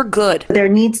Oakland for good. There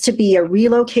needs to be a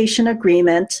relocation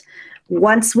agreement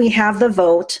once we have the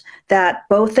vote that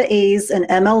both the A's and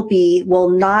MLB will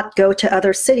not go to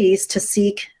other cities to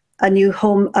seek a new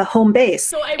home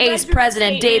base. A's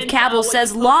President Dave Kaval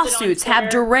says lawsuits have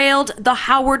derailed the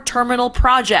Howard Terminal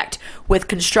project, with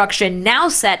construction now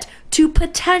set to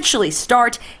potentially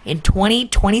start in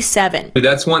 2027.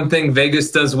 That's one thing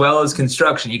Vegas does well is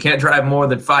construction. You can't drive more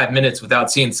than 5 minutes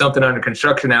without seeing something under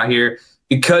construction out here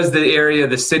because the area,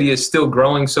 the city is still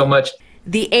growing so much.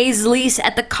 The A's lease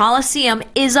at the Coliseum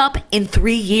is up in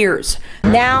 3 years.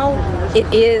 Now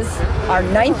it is our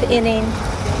 9th inning.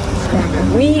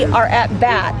 We are at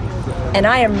bat, and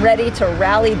I am ready to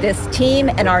rally this team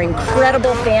and our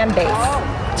incredible fan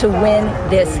base to win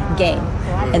this game.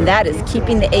 And that is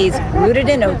keeping the A's rooted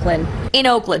in Oakland. In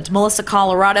Oakland, Melissa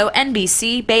Colorado,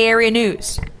 NBC Bay Area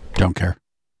News. Don't care.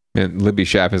 And Libby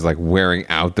Schaaf is like wearing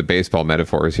out the baseball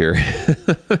metaphors here.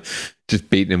 Just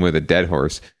beating him with a dead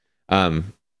horse.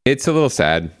 It's a little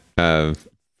sad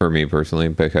for me personally,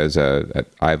 because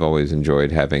I've always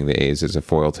enjoyed having the A's as a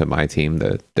foil to my team,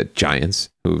 the Giants,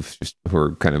 who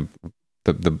are kind of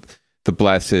the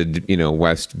blessed,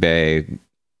 West Bay,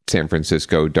 San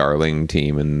Francisco darling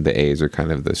team, and the A's are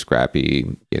kind of the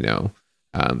scrappy,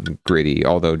 gritty,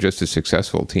 although just a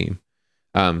successful team.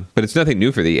 But it's nothing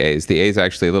new for the A's. The A's,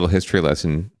 actually, a little history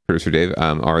lesson, producer Dave,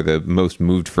 are the most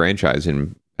moved franchise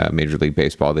in Major League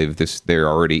Baseball. They're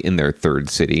already in their 3rd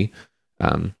city.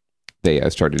 They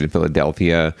started in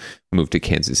Philadelphia, moved to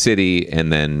Kansas City,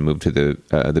 and then moved to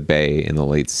the Bay in the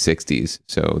late 60s.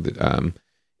 So,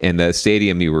 and the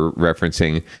stadium you were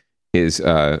referencing is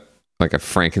like a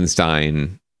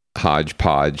Frankenstein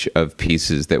hodgepodge of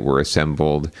pieces that were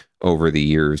assembled over the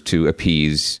years to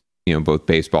appease, both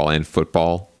baseball and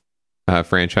football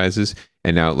franchises.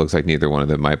 And now it looks like neither one of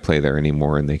them might play there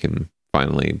anymore, and they can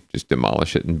finally just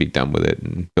demolish it and be done with it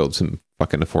and build some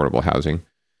fucking affordable housing,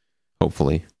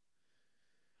 hopefully.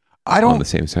 On the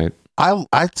same site.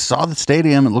 I saw the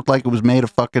stadium. It looked like it was made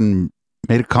of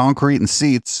concrete and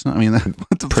seats. I mean,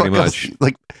 what the pretty fuck much. Else?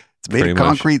 Like, it's made of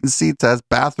concrete and seats, has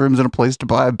bathrooms and a place to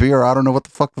buy a beer. I don't know what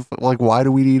the fuck. Like, why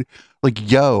do we need? Like,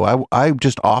 I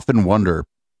just often wonder.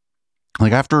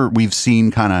 Like, after we've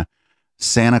seen kind of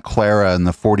Santa Clara and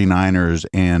the 49ers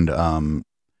and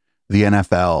the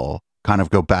NFL kind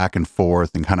of go back and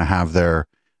forth and kind of have their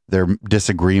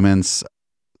disagreements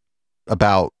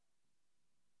about,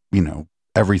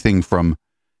 everything from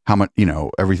how much,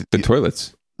 everything. The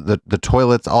toilets. The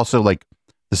toilets, also like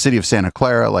the city of Santa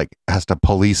Clara like has to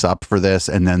police up for this,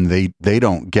 and then they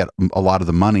don't get a lot of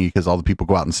the money because all the people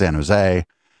go out in San Jose,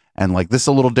 and like this is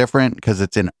a little different because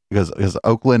it's because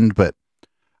Oakland, but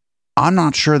I'm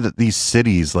not sure that these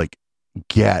cities like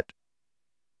get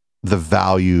the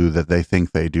value that they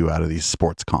think they do out of these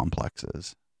sports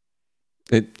complexes.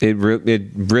 It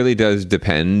really does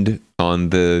depend on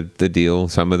the deal.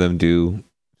 Some of them do,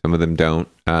 some of them don't.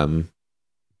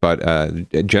 But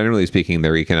generally speaking,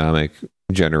 they're economic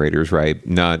generators, right?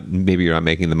 Maybe you're not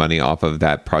making the money off of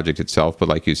that project itself, but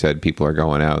like you said, people are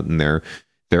going out and they're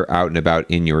out and about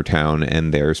in your town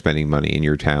and they're spending money in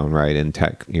your town, right? And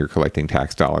you're collecting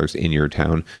tax dollars in your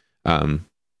town.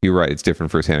 You're right. It's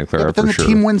different for Santa Clara, but then for sure.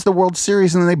 The team wins the World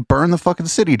Series and then they burn the fucking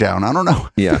city down. I don't know.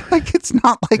 Yeah. Like it's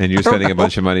not like, and you're spending a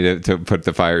bunch of money to put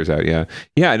the fires out. Yeah.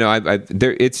 Yeah. No,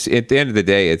 it's at the end of the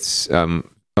day, it's, a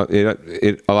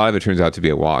lot of it turns out to be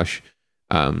a wash.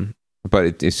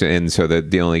 But and so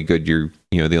the only good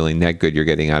the only net good you're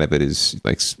getting out of it is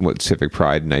like what civic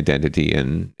pride and identity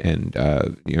and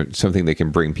something that can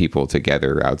bring people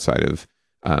together outside of,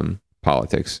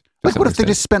 politics. Like, what if they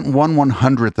just spent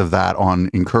 1/100th of that on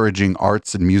encouraging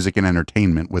arts and music and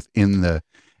entertainment within the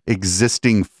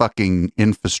existing fucking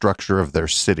infrastructure of their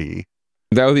city?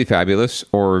 That would be fabulous.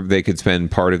 Or they could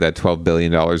spend part of that $12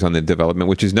 billion on the development,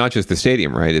 which is not just the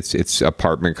stadium, right? It's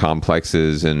apartment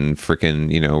complexes and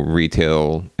freaking,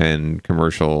 retail and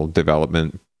commercial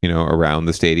development, around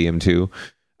the stadium too.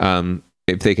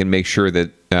 If they can make sure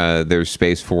that there's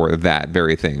space for that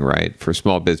very thing, right? For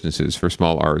small businesses, for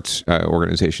small arts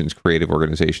organizations, creative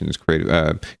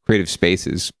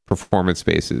spaces, performance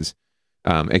spaces,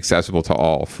 accessible to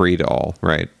all, free to all,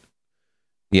 right?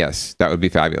 Yes, that would be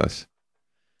fabulous.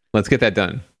 Let's get that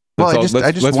done. Let's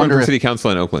run for city council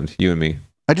in Oakland, you and me.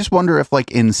 I just wonder if like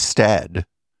instead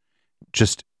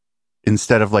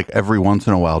of like every once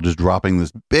in a while just dropping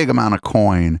this big amount of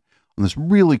coin on this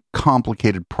really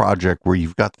complicated project where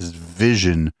you've got this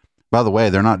vision. By the way,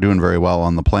 they're not doing very well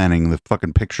on the planning. The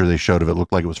fucking picture they showed of it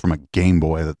looked like it was from a Game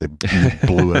Boy that they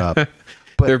blew it up.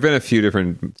 But there have been a few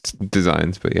different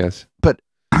designs, but yes. But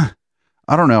I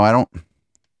don't know.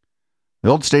 The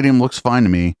old stadium looks fine to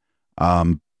me.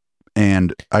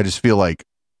 And I just feel like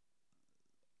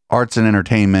arts and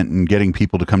entertainment and getting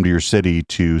people to come to your city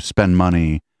to spend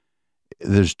money,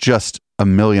 there's just a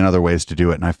million other ways to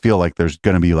do it. And I feel like there's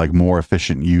going to be like more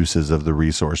efficient uses of the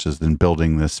resources than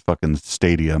building this fucking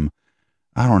stadium.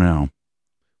 I don't know.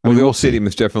 The old stadium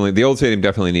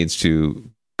definitely needs to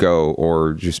go,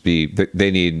 or just be,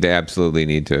 they absolutely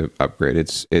need to upgrade.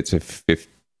 It's a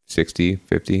 50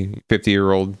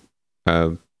 year old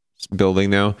building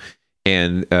now.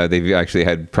 And they've actually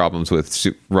had problems with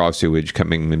raw sewage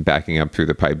coming and backing up through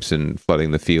the pipes and flooding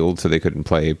the field, so they couldn't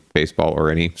play baseball or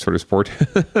any sort of sport.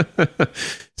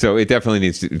 So it definitely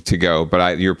needs to go.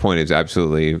 But your point is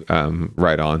absolutely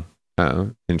right on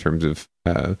in terms of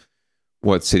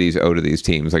what cities owe to these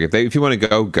teams. Like if you want to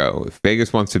go. If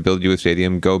Vegas wants to build you a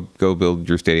stadium, go build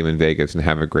your stadium in Vegas and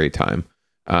have a great time.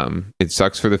 It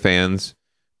sucks for the fans,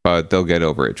 but they'll get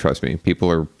over it. Trust me. People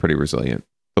are pretty resilient.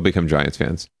 They'll become Giants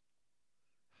fans.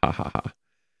 Ha ha ha.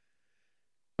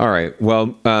 All right.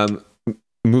 Well,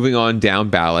 moving on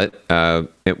down ballot down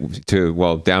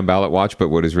ballot watch, but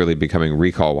what is really becoming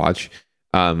recall watch.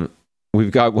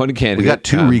 We've got one candidate. We got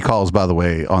two recalls, by the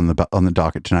way, on the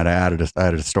docket tonight. I added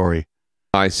a story.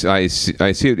 I see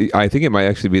it. I think it might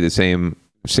actually be the same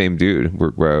dude.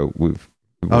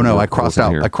 I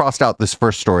crossed out this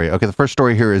first story. Okay, the first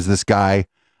story here is this guy,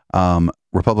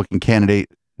 Republican candidate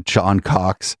John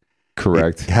Cox.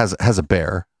 Correct. Has a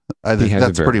bear.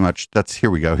 Here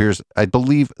we go. I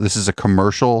believe this is a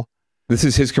commercial. This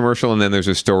is his commercial, and then there's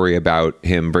a story about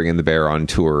him bringing the bear on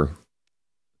tour.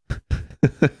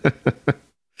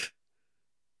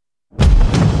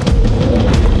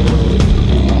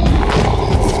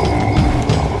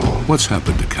 What's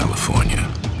happened to California?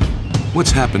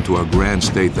 What's happened to our grand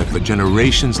state that for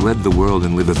generations led the world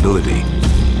in livability,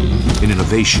 in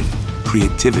innovation,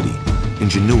 creativity,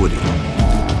 ingenuity?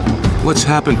 What's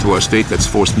happened to our state that's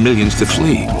forced millions to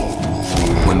flee?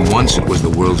 When once it was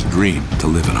the world's dream to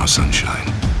live in our sunshine.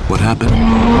 What happened?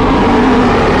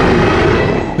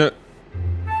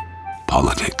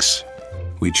 Politics.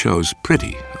 We chose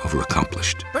pretty over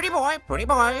accomplished. Pretty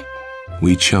boy.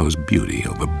 We chose beauty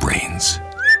over brains.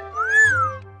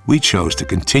 We chose to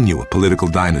continue a political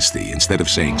dynasty instead of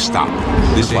saying, stop,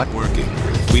 this ain't working.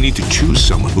 We need to choose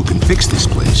someone who can fix this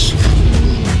place.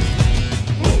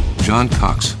 John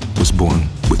Cox was born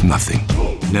with nothing,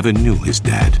 never knew his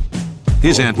dad.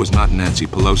 His aunt was not Nancy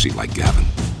Pelosi like Gavin.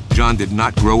 John did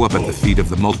not grow up at the feet of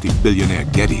the multi-billionaire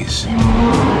Gettys.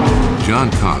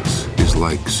 John Cox is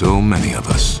like so many of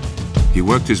us. He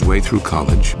worked his way through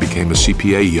college, became a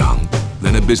CPA young,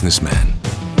 then a businessman.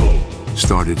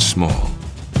 Started small,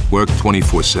 worked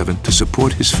 24/7 to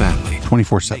support his family.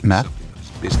 24/7 meth?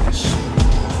 Business.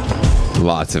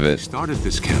 Lots of it. He started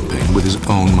this campaign with his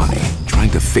own money, trying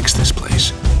to fix this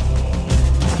place.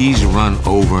 He's run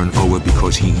over and over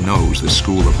because he knows the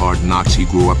school of hard knocks he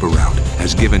grew up around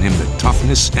has given him the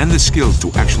toughness and the skills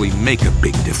to actually make a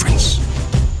big difference.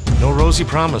 No rosy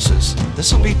promises.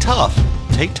 This will be tough.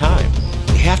 Take time.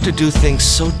 We have to do things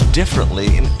so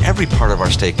differently in every part of our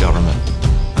state government.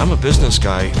 I'm a business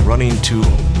guy running to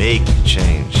make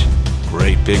change.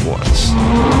 Great big ones.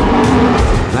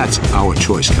 That's our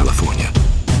choice, California.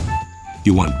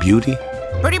 You want beauty?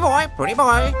 Pretty boy, pretty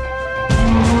boy.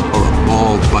 Or a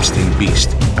ball-busting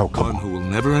beast? One who will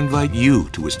never invite you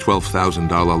to his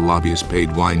 $12,000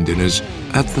 lobbyist-paid wine dinners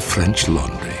at the French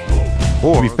Laundry.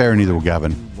 Or, to be fair, neither will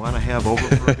Gavin. Want to have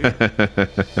over for a beer?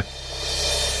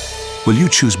 Will you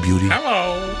choose beauty?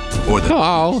 Hello. Or the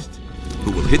beast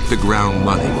who will hit the ground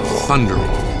running,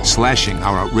 thundering, slashing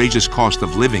our outrageous cost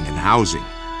of living and housing?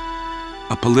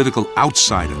 A political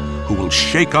outsider who will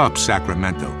shake up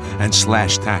Sacramento and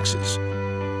slash taxes?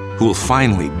 Who will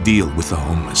finally deal with the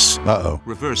homeless?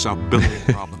 Reverse our billion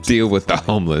problems. Deal with the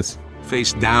homeless.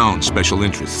 Face down special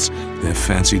interests. Their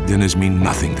fancy dinners mean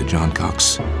nothing to John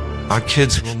Cox. Our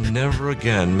kids will never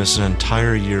again miss an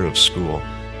entire year of school.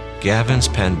 Gavin's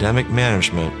pandemic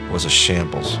management was a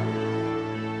shambles.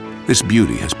 This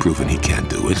beauty has proven he can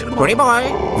do it. Pretty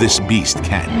boy. This beast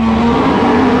can.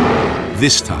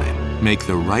 This time, make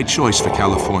the right choice for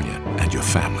California and your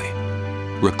family.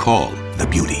 Recall the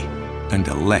beauty and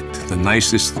elect the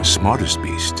nicest, smartest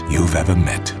beast you've ever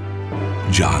met.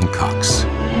 John Cox.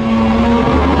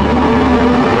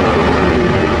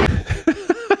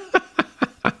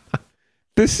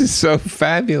 This is so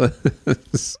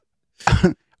fabulous.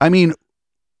 I mean,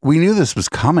 we knew this was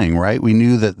coming, right? We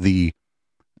knew that the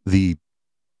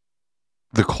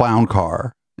clown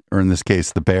car, or in this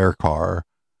case, the bear car,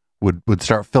 would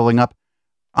start filling up.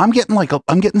 I'm getting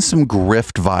some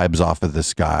grift vibes off of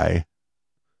this guy.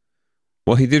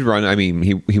 Well, he did run. I mean,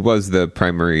 he was the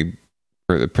primary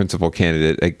or the principal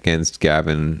candidate against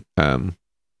Gavin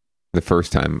the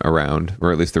first time around,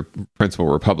 or at least the principal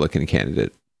Republican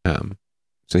candidate.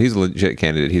 So he's a legit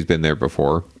candidate. He's been there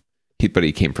before. But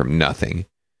he came from nothing.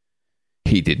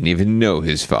 He didn't even know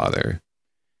his father.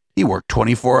 He worked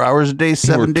 24 hours a day,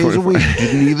 7 days a week.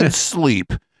 Didn't even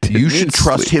sleep. You should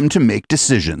trust him to make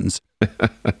decisions.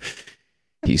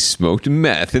 He smoked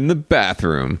meth in the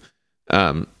bathroom.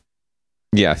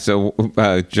 Yeah, so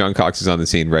John Cox is on the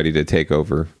scene ready to take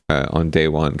over on day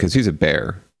one because he's a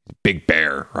bear. Big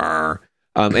bear.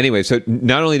 Anyway, so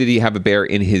not only did he have a bear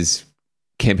in his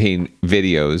campaign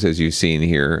videos, as you've seen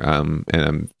here, and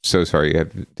I'm so sorry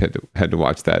you had to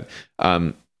watch that.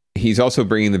 He's also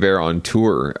bringing the bear on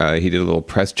tour. He did a little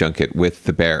press junket with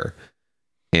the bear,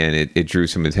 and it drew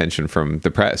some attention from the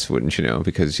press, wouldn't you know?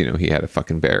 Because he had a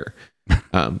fucking bear.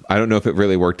 I don't know if it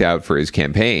really worked out for his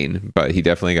campaign, but he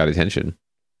definitely got attention.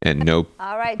 And no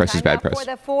All right, press is bad press. For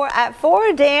the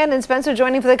four, Dan and Spencer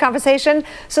joining for the conversation.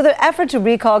 So the effort to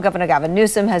recall Governor Gavin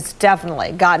Newsom has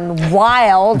definitely gotten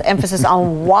wild, emphasis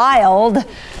on wild.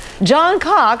 John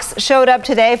Cox showed up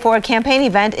today for a campaign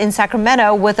event in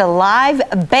Sacramento with a live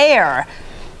bear.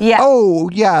 Yeah. Oh,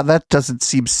 yeah, that doesn't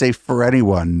seem safe for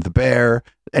anyone. The bear,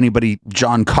 anybody,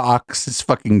 John Cox, his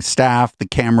fucking staff, the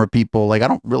camera people. I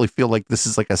don't really feel like this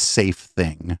is a safe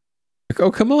thing. Oh,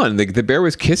 come on. The bear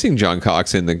was kissing John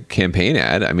Cox in the campaign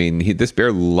ad. I mean, this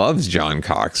bear loves John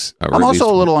Cox. I'm also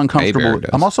a little uncomfortable.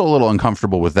 I'm also a little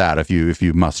uncomfortable with that, if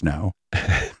you must know.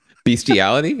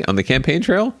 Bestiality on the campaign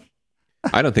trail?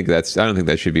 I don't think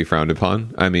that should be frowned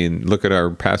upon. I mean, look at our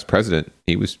past president.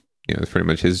 He was, it's pretty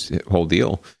much his whole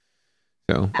deal.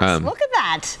 So look at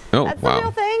that. Oh, that's wow. the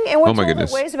real thing. And we're my told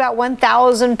goodness. It weighs about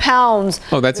 1,000 pounds.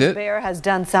 Oh, that's this it? bear has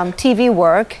done some TV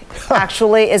work.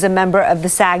 Actually, is a member of the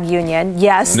SAG union.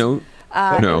 Yes. No.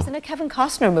 It was in a Kevin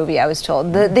Costner movie, I was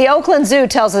told. The Oakland Zoo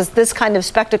tells us this kind of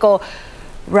spectacle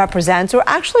represents or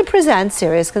actually presents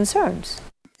serious concerns.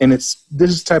 And it's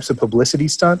these types of publicity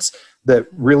stunts that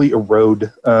really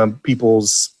erode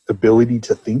people's ability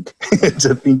to think,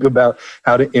 to think about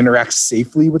how to interact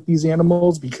safely with these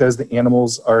animals, because the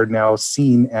animals are now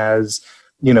seen as,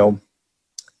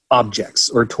 objects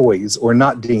or toys or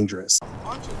not dangerous.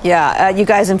 Yeah, you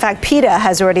guys, in fact, PETA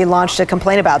has already launched a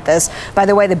complaint about this. By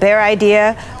the way, the bear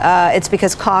idea, it's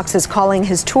because Cox is calling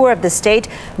his tour of the state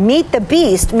Meet the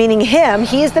Beast, meaning him,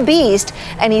 he's the beast,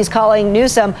 and he's calling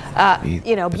Newsom,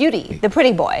 Beauty, the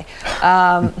pretty boy.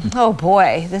 Oh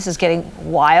boy, this is getting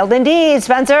wild indeed,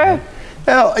 Spencer.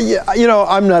 Well, yeah, you know,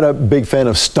 I'm not a big fan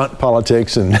of stunt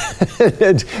politics and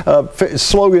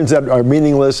slogans that are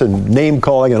meaningless and name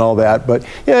calling and all that. But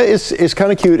yeah, it's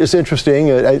kind of cute. It's interesting.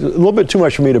 A little bit too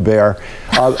much for me to bear.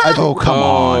 Oh, come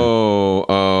on.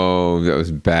 Oh, that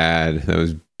was bad. That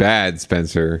was bad,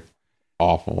 Spencer.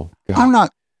 Awful. God.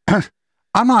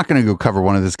 I'm not going to go cover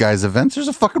one of this guy's events. There's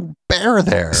a fucking bear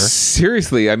there.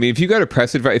 Seriously, I mean, if you got a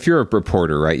press advice, if you're a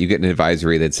reporter, right, you get an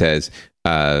advisory that says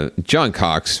John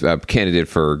Cox, candidate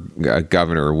for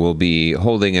governor, will be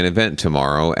holding an event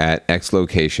tomorrow at X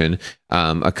location,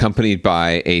 accompanied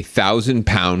by a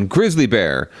 1,000-pound grizzly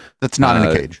bear. That's not in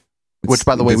a cage. Which,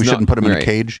 by the way, we shouldn't put him in a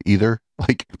cage either.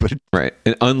 Right,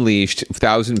 an unleashed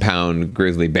 1,000-pound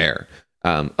grizzly bear.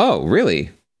 Oh,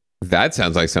 really? That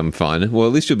sounds like some fun. Well,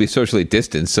 at least you'll be socially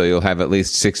distanced, so you'll have at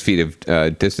least 6 feet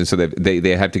of distance. So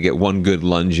they have to get one good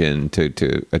lunge in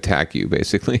to attack you.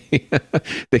 Basically,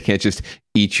 they can't just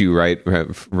eat you right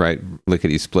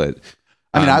lickety split.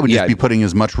 I mean, I would just be putting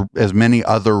as many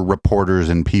other reporters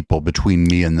and people between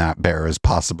me and that bear as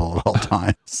possible at all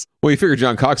times. Well, you figure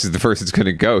John Cox is the first that's going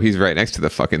to go. He's right next to the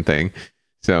fucking thing.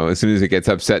 So as soon as it gets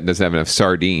upset and doesn't have enough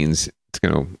sardines,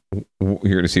 you're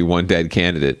going to see one dead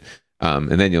candidate.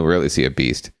 And then you'll really see a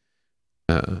beast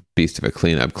of a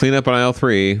cleanup. Cleanup on aisle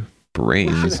 3,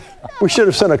 brains. We should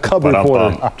have sent a cub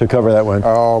reporter to cover that one.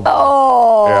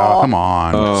 Yeah. Come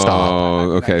on,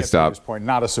 stop. Okay, stop. At this point,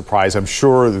 not a surprise. I'm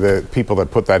sure the people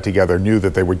that put that together knew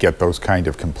that they would get those kind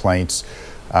of complaints.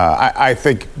 I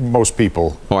think most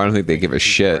people... Oh, I don't think they give a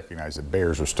shit. ...recognize that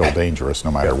bears are still dangerous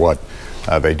no matter what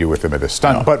they do with them at a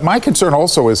stunt. No. But my concern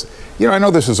also is, I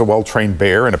know this is a well-trained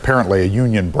bear and apparently a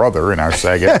union brother in our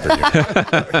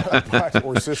SAG-AFTRA unit.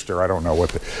 Or sister, I don't know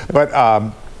what. But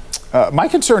my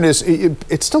concern is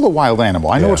it's still a wild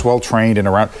animal. I know it's well-trained and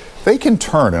around. They can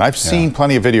turn, and I've seen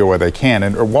plenty of video where they can,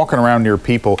 and are walking around near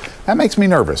people. That makes me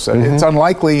nervous. Mm-hmm. It's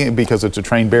unlikely because it's a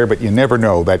trained bear, but you never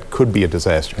know. That could be a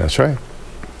disaster. That's right.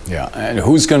 Yeah, and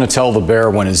who's going to tell the bear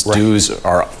when his dues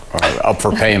are up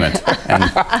for payment? And,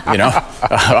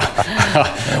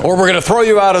 or we're going to throw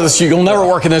you out of this. You'll never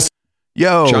work in this.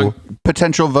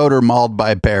 Potential voter mauled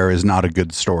by bear is not a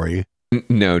good story.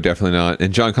 No, definitely not.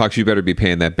 And John Cox, you better be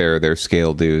paying that bear their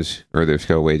scale dues or their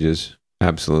scale wages.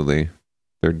 Absolutely.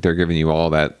 They're giving you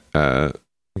all that,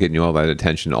 getting you all that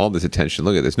attention, all this attention.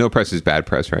 Look at this. No press is bad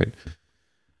press, right?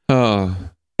 Oh,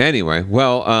 anyway.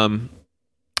 Well,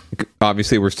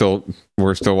 obviously we're still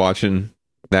watching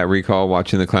that recall,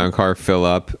 watching the clown car fill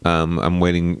up. I'm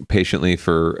waiting patiently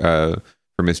for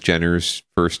Miss Jenner's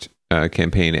first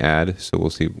campaign ad, so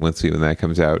let's see when that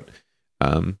comes out.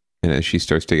 And as she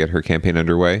starts to get her campaign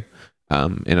underway,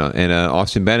 and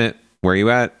Austin Bennett, where are you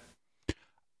at?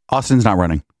 Austin's not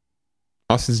running.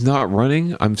 Austin's not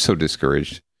running. I'm so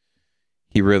discouraged.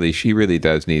 He really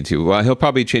does need to. Well, he'll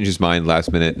probably change his mind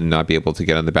last minute and not be able to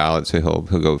get on the ballot, so he'll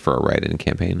go for a write-in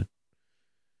campaign.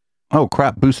 Oh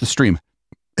crap! Boost the stream.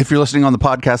 If you're listening on the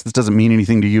podcast, this doesn't mean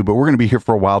anything to you, but we're going to be here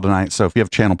for a while tonight. So if you have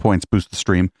channel points, boost the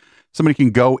stream. Somebody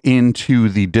can go into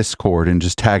the Discord and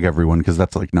just tag everyone because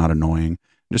that's not annoying.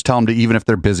 Just tell them to, even if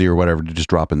they're busy or whatever, to just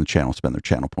drop in the channel, spend their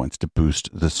channel points to boost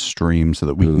the stream so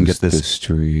that we can get this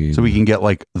stream. So we can get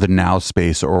the Now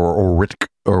Space or Ritk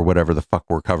or whatever the fuck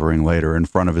we're covering later in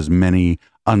front of as many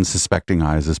unsuspecting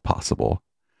eyes as possible.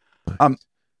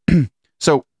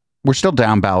 So we're still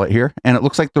down ballot here, and it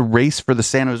looks like the race for the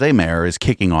San Jose mayor is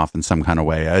kicking off in some kind of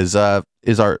way. Is the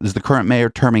current mayor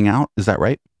terming out? Is that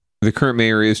right? The current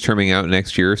mayor is terming out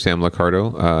next year, Sam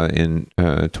Liccardo, in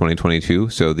 2022.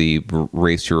 So the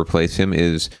race to replace him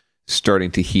is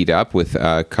starting to heat up with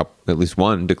at least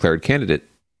one declared candidate.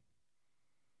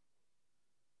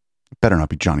 Better not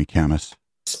be Johnny Camus.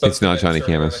 It's not Johnny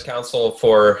Camus. The council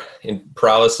for in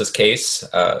Perales' case,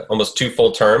 almost 2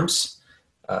 full terms.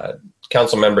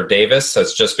 Council member Davis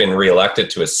has just been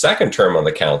reelected to his 2nd term on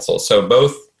the council. So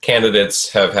both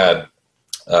candidates have had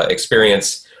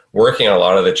experience working on a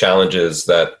lot of the challenges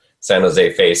that San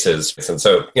Jose faces. And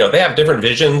so, they have different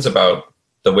visions about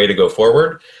the way to go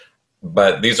forward,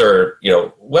 but these are,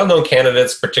 well-known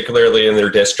candidates, particularly in their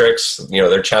districts.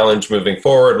 Their challenge moving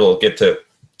forward will get to,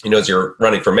 as you're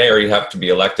running for mayor, you have to be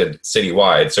elected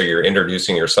citywide. So you're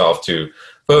introducing yourself to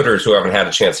voters who haven't had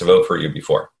a chance to vote for you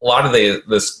before. A lot of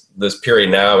this period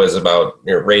now is about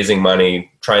raising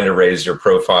money, trying to raise your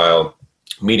profile,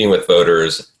 meeting with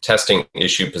voters, testing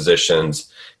issue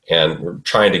positions, and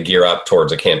trying to gear up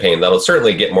towards a campaign that'll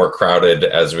certainly get more crowded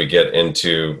as we get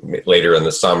into later in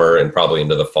the summer and probably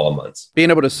into the fall months. Being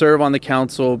able to serve on the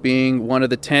council, being one of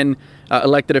the 10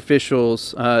 elected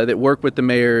officials that work with the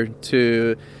mayor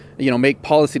to make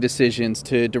policy decisions,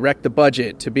 to direct the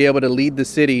budget, to be able to lead the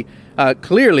city.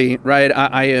 Clearly, right,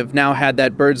 I have now had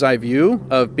that bird's eye view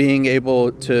of being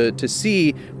able to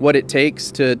see what it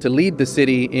takes to lead the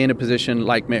city in a position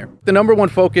like mayor. The number one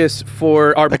focus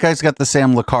for our... That guy's got the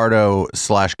Sam Liccardo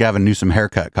 / Gavin Newsom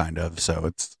haircut, kind of, so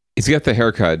it's... He's got the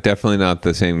haircut, definitely not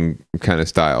the same kind of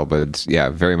style, but it's,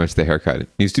 very much the haircut. It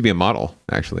used to be a model,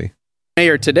 actually.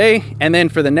 Mayor today, and then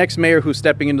for the next mayor who's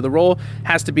stepping into the role,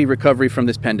 has to be recovery from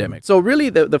this pandemic. So really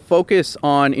the focus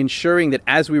on ensuring that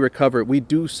as we recover, we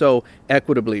do so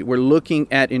equitably. We're looking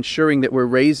at ensuring that we're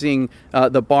raising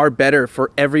the bar better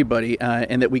for everybody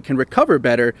and that we can recover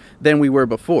better than we were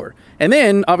before. And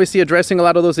then obviously addressing a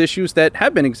lot of those issues that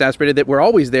have been exacerbated that were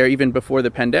always there even before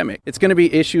the pandemic. It's going to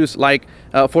be issues like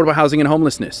affordable housing and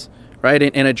homelessness. Right,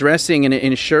 and addressing and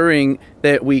ensuring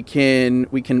that we can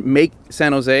make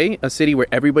San Jose a city where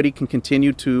everybody can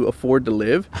continue to afford to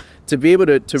live, to be able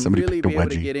to really be able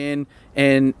to get in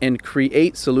and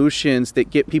create solutions that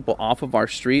get people off of our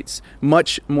streets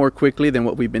much more quickly than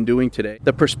what we've been doing today.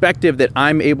 The perspective that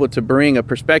I'm able to bring, a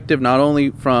perspective not only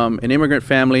from an immigrant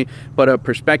family, but a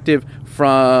perspective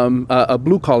from a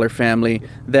blue-collar family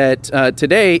that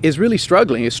today is really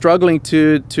struggling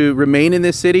to remain in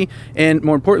this city, and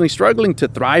more importantly, struggling to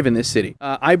thrive in this city.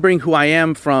 I bring who I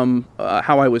am from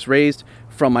how I was raised,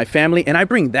 from my family, and I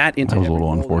bring that into every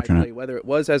role that I play, whether it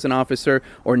was as an officer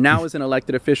or now as an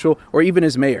elected official or even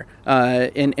as mayor,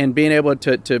 and being able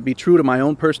to be true to my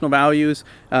own personal values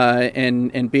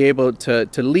and be able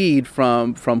to lead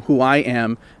from who I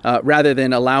am rather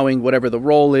than allowing whatever the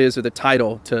role is or the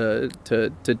title to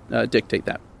dictate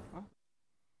that.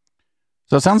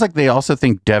 So it sounds like they also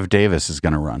think Dev Davis is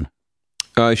going to run.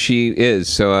 She is.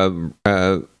 So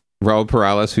Raul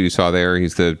Perales, who you saw there,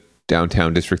 he's the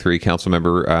downtown District 3 council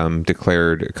member,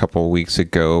 declared a couple of weeks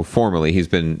ago formally. He's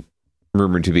been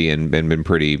rumored to be and been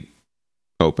pretty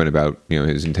open about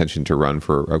his intention to run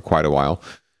for quite a while.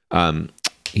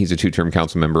 He's a 2-term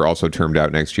council member, also termed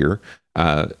out next year.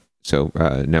 So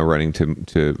now running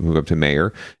to move up to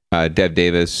mayor. Dev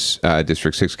Davis,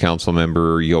 District 6 council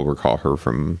member. You'll recall her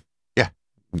from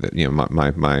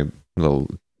my little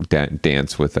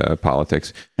dance with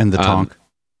politics and the tonk.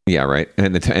 Yeah, right,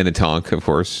 and the tonk, of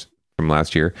course, from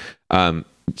last year.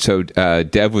 So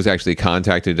Dev was actually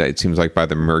contacted, it seems like, by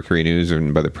the Mercury News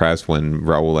and by the press when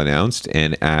Raul announced,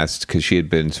 and asked, because she had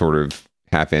been sort of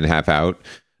half in, half out,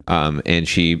 and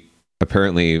she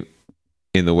apparently,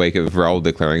 in the wake of Raul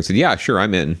declaring, said, "Yeah, sure,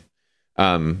 I'm in,"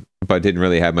 but didn't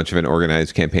really have much of an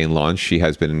organized campaign launch. She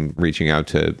has been reaching out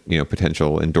to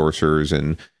potential endorsers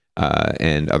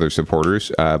and other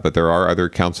supporters, but there are other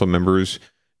council members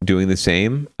doing the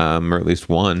same, or at least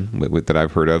one that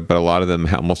I've heard of. But a lot of them,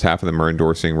 almost half of them, are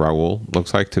endorsing Raul.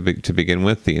 Looks like to begin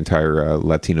with, the entire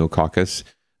Latino caucus,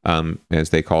 as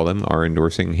they call them, are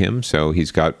endorsing him. So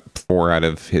he's got 4 out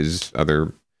of his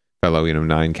other fellow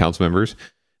 9 council members.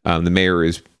 The mayor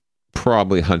is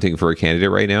probably hunting for a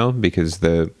candidate right now because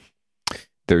there's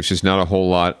just not a whole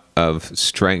lot of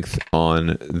strength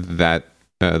on that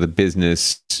the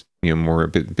business, more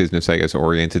business, I guess,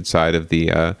 oriented side of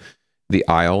the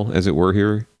aisle, as it were,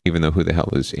 here, even though who the hell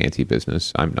is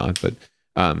anti-business? I'm not, but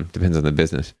depends on the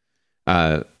business.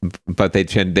 But they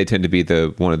tend to be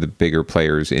one of the bigger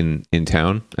players in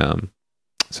town.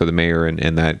 So the mayor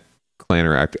and that clan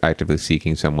are actively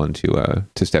seeking someone to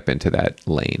step into that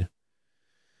lane.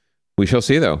 We shall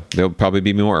see, though. There'll probably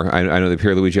be more. I know that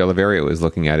Pierluigi Oliverio is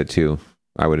looking at it too.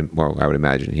 I would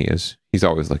imagine he is. He's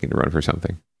always looking to run for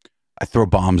something. I throw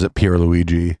bombs at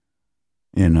Pierluigi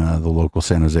in the local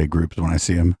San Jose groups when I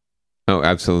see him. Oh,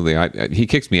 absolutely. He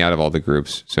kicks me out of all the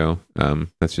groups. So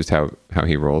that's just how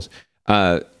he rolls.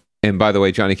 And by the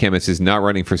way, Johnny Camas is not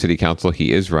running for city council.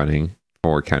 He is running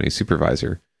for county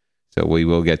supervisor. So we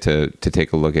will get to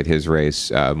take a look at his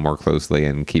race more closely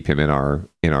and keep him in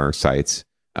our sights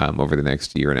over the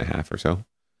next year and a half or so.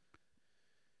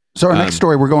 So our next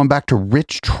story, we're going back to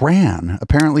Rich Tran.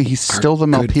 Apparently he's still the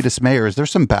Milpitas mayor. Is there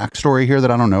some backstory here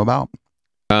that I don't know about?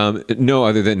 No,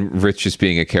 other than Rich just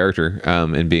being a character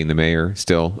and being the mayor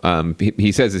still.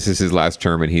 He says this is his last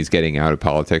term and he's getting out of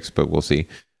politics, but we'll see.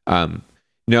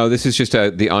 No, this is just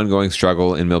the ongoing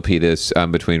struggle in Milpitas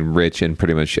between Rich and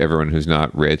pretty much everyone who's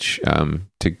not rich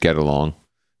to get along.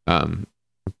 And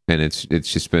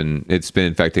it's been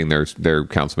infecting their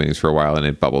council meetings for a while, and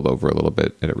it bubbled over a little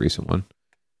bit at a recent one.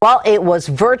 Well, it was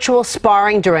virtual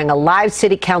sparring during a live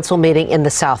city council meeting in the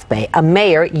South Bay. A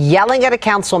mayor yelling at a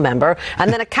council member,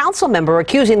 and then a council member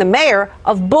accusing the mayor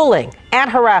of bullying and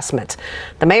harassment.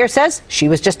 The mayor says she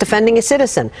was just defending a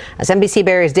citizen. As NBC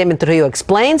Bay Area's Damon Trujillo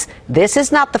explains, this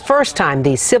is not the first time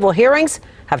these civil hearings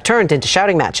have turned into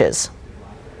shouting matches.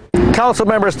 Council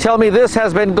members tell me this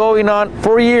has been going on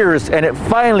for years, and it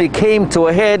finally came to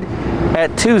a head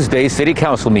at Tuesday's City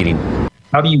Council meeting.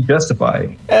 How do you justify?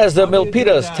 As the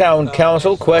Milpitas Town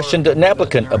Council questioned an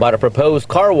applicant about a proposed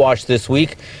car wash this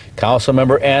week,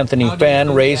 Councilmember Anthony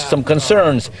Phan raised some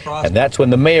concerns, and that's when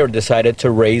the mayor decided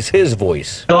to raise his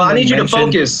voice. No, I need you to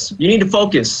focus. You need to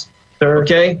focus, sir.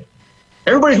 Okay?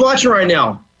 Everybody's watching right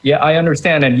now. Yeah, I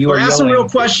understand, and you are asking real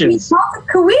questions.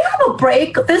 Could we have a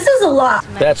break? This is a lot.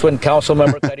 That's when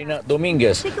Councilmember Karina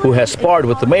Dominguez, who has sparred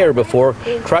with the mayor before,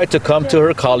 tried to come to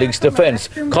her colleague's defense,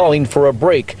 calling for a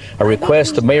break, a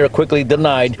request the mayor quickly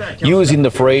denied, using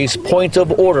the phrase point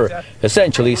of order,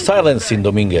 essentially silencing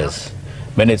Dominguez.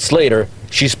 Minutes later,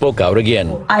 she spoke out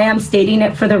again. I am stating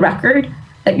it for the record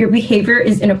that your behavior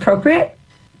is inappropriate.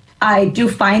 I do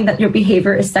find that your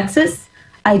behavior is sexist.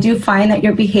 I do find that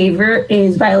your behavior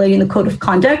is violating the code of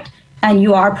conduct, and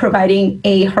you are providing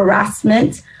a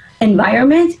harassment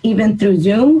environment, even through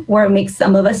Zoom, where it makes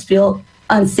some of us feel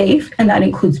unsafe, and that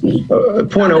includes me.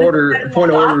 Point of order. Point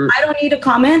of order. I don't need a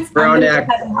comment. Brown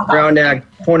Act.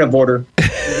 Point of order.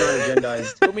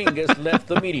 Dominguez left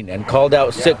the meeting and called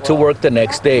out sick to work the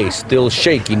next day, still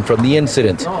shaking from the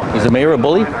incident. Is the mayor a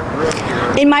bully?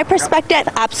 In my perspective,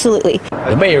 absolutely.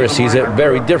 The mayor sees it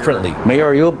very differently. Mayor,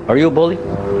 are you a bully?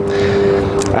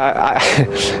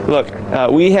 Look,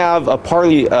 we have a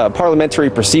parliamentary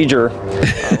procedure.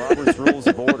 Robert's Rules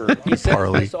of Order. He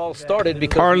said this all started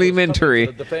because parliamentary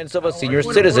the defense of a senior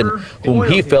citizen whom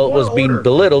he felt was being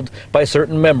belittled by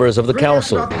certain members of the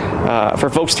council. For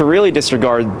folks to really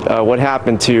disregard what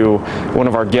happened to one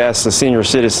of our guests, a senior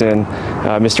citizen,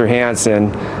 Mr.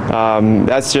 Hansen,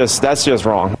 that's just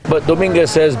wrong. But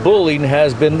Dominguez says bullying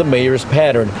has been the mayor's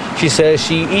pattern. She says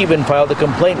she even filed a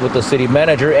complaint with the city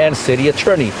manager and city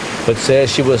attorney, but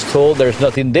says she was told there's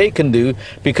nothing they can do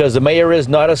because the mayor is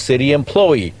not a city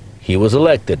employee. He was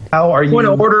elected. How are you? Point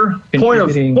of order. Point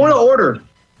of order.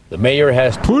 The mayor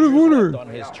has point of order on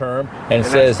his term and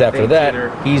says after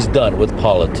that he's done with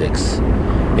politics.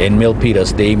 In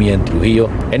Milpitas, Damian Trujillo,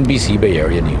 NBC Bay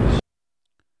Area News.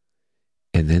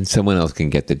 And then someone else can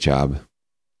get the job.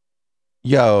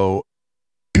 Yo,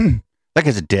 that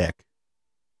guy's a dick.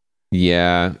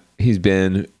 Yeah, he's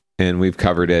been, and we've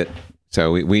covered it,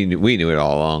 so we knew it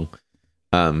all along.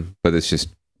 But this just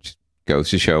goes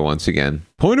to show once again.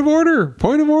 Point of order.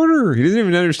 Point of order. He doesn't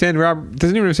even understand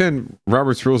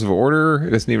Robert's Rules of Order.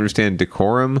 He doesn't even understand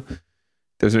decorum.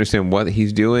 Doesn't understand what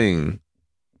he's doing.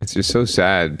 It's just so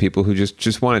sad. People who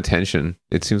just want attention.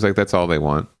 It seems like that's all they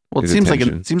want. Well, it seems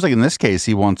like in this case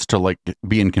he wants to like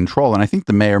be in control, and I think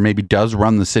the mayor maybe does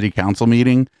run the city council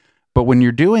meeting. But when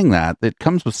you're doing that, it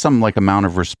comes with some like amount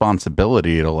of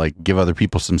responsibility to like give other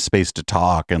people some space to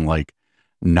talk and like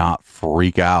not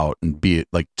freak out and be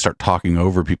like start talking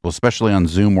over people, especially on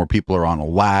Zoom where people are on a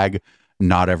lag.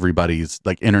 Not everybody's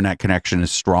like internet connection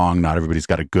is strong. Not everybody's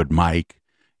got a good mic,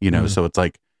 you know. So it's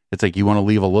like you want to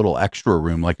leave a little extra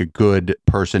room, like a good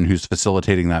person who's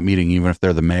facilitating that meeting, even if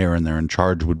they're the mayor and they're in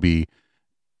charge, would be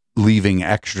leaving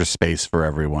extra space for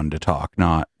everyone to talk,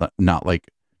 not like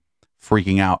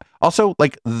freaking out. Also,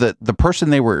 like the person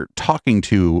they were talking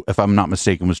to, if I'm not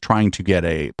mistaken, was trying to get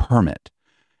a permit.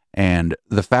 And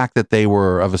the fact that they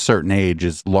were of a certain age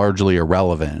is largely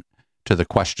irrelevant to the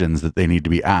questions that they need to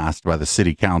be asked by the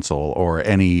city council or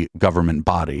any government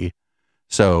body.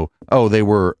 So, they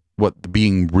were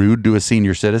being rude to a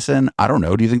senior citizen? I don't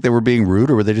know. Do you think they were being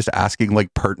rude, or were they just asking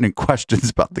like pertinent questions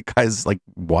about the guy's like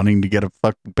wanting to get a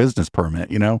fucking business permit?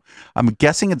 You know, I'm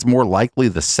guessing it's more likely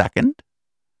the second.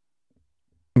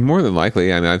 More than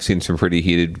likely. I mean, I've seen some pretty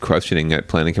heated questioning at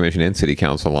Planning Commission and City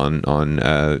Council on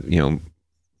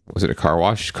was it a car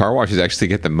wash? Car washes actually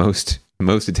get the most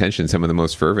attention, some of the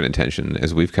most fervent attention,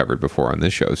 as we've covered before on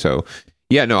this show. So,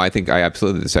 yeah, no, I think I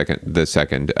absolutely the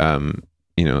second.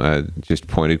 Just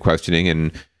pointed questioning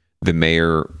and the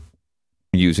mayor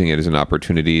using it as an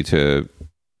opportunity to,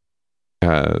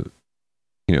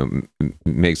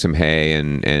 make some hay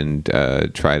and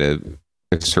try to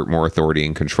assert more authority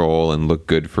and control and look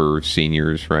good for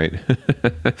seniors, right?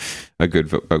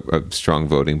 a strong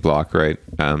voting bloc, right?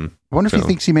 I wonder if he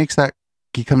thinks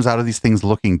he comes out of these things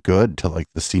looking good to like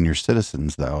the senior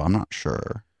citizens, though. I'm not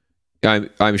sure.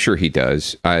 I'm sure he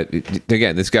does.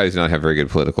 Again, this guy does not have very good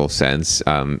political sense.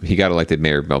 He got elected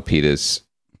mayor of Milpitas.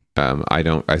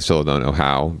 I still don't know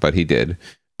how, but he did.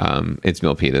 It's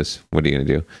Milpitas. What are you going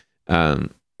to do?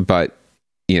 But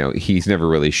he's never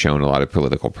really shown a lot of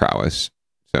political prowess.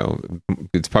 So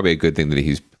it's probably a good thing that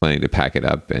he's planning to pack it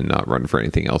up and not run for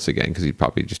anything else again, because he'd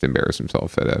probably just embarrass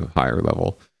himself at a higher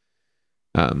level.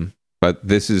 But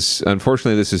this is,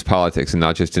 unfortunately, this is politics, and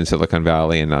not just in Silicon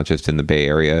Valley and not just in the Bay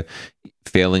Area.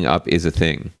 failing up is a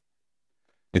thing.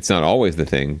 It's not always the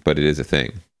thing, but it is a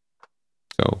thing.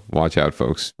 So watch out,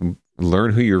 folks.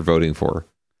 Learn who you're voting for.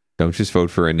 Don't just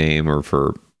vote for a name or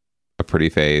for a pretty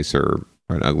face or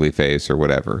an ugly face or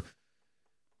whatever,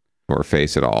 or a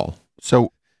face at all.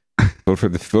 So vote for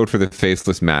the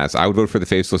faceless mass. I would vote for the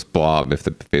faceless blob if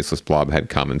the faceless blob had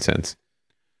common sense.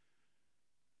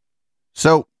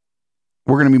 So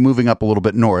we're going to be moving up a little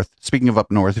bit north. Speaking of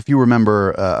up north, if you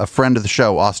remember a friend of the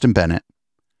show, Austin Bennett.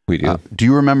 We do. Do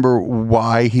you remember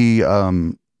why he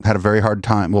had a very hard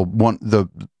time? Well, the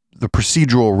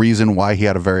procedural reason why he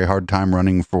had a very hard time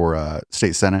running for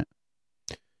state senate.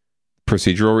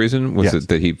 Procedural reason was Yes. it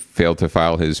that he failed to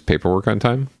file his paperwork on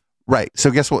time? Right. So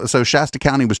guess what? So Shasta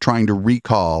County was trying to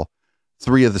recall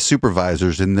 3 of the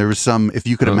supervisors, and there was some. If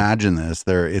you could imagine this,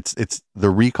 it's the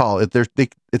recall.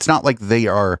 It's not like they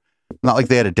had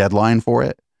a deadline for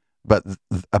it, but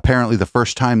apparently the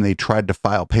first time they tried to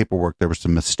file paperwork, there were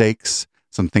some mistakes,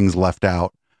 some things left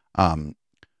out.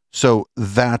 So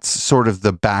that's sort of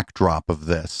the backdrop of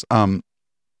this.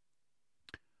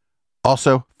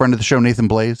 Also, friend of the show, Nathan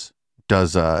Blaze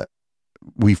does.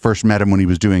 We first met him when he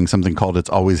was doing something called "It's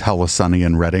Always Hella Sunny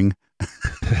in Reading."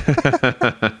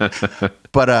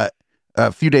 But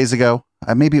a few days ago,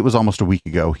 maybe it was almost a week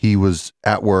ago, he was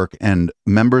at work, and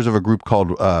members of a group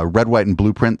called Red, White, and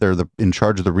Blueprint, they're in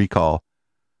charge of the recall.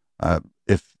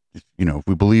 If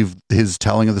we believe his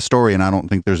telling of the story, and I don't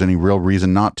think there's any real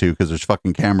reason not to, because there's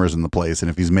fucking cameras in the place, and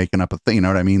if he's making up a thing, you know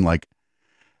what I mean? Like,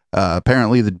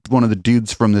 apparently one of the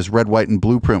dudes from this Red, White, and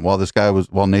Blueprint, while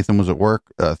Nathan was at work,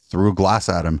 threw a glass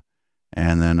at him,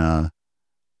 and then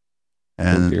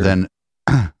then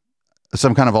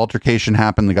some kind of altercation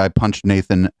happened. The guy punched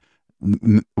Nathan,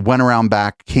 went around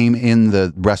back, came in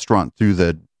the restaurant through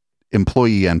the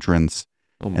employee entrance,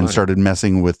 and started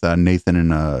messing with Nathan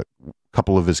and a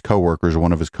couple of his coworkers,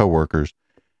 one of his coworkers.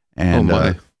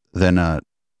 And then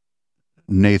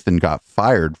Nathan got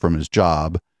fired from his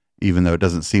job, even though it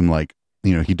doesn't seem like,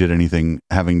 he did anything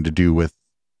having to do with,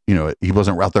 he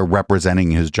wasn't out there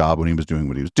representing his job when he was doing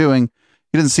what he was doing.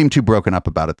 He doesn't seem too broken up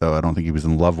about it, though. I don't think he was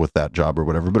in love with that job or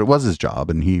whatever, but it was his job.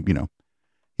 And he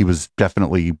was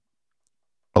definitely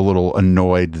a little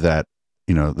annoyed that,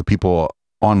 the people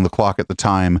on the clock at the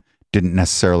time didn't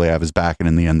necessarily have his back. And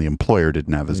in the end, the employer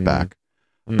didn't have his back.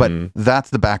 But that's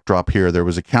the backdrop here. There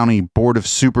was a county board of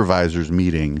supervisors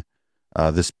meeting.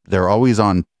 They're always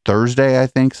on Thursday, I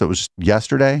think. So it was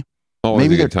yesterday.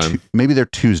 Maybe they're maybe they're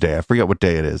Tuesday. I forget what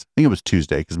day it is. I think it was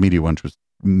Tuesday because Media Wench was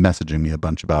messaging me a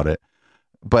bunch about it.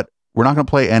 But we're not going to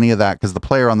play any of that because the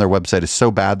player on their website is so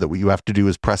bad that what you have to do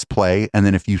is press play, and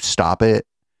then if you stop it,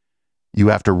 you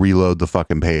have to reload the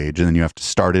fucking page, and then you have to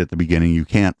start it at the beginning. You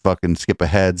can't fucking skip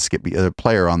ahead. Skip the other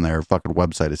player on their fucking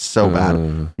website is so bad.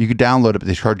 You could download it, but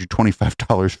they charge you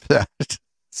 $25 for that.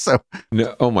 So,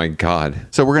 no, oh my God.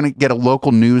 So we're going to get a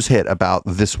local news hit about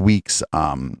this week's,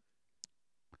 the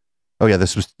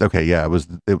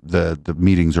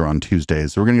meetings are on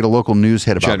Tuesdays. So we're going to get a local news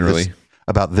hit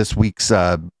about this week's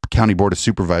County Board of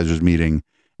Supervisors meeting.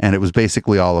 And it was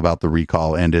basically all about the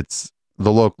recall, and it's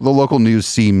the local news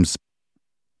seems,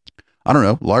 I don't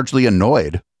know, largely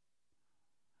annoyed.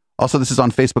 Also, this is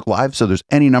on Facebook Live, so there's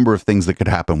any number of things that could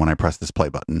happen when I press this play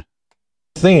button.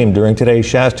 Theme during today's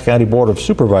Shasta County Board of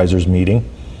Supervisors meeting.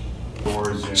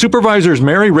 Supervisors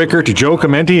Mary Rickert, Joe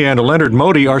Comenti, and Leonard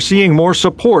Modi are seeing more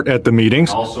support at the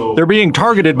meetings. They're being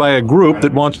targeted by a group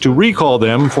that wants to recall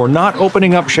them for not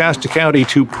opening up Shasta County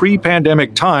to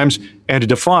pre-pandemic times and to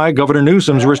defy Governor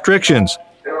Newsom's restrictions.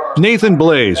 Nathan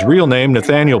Blaze, real name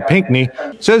Nathaniel Pinckney,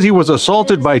 says he was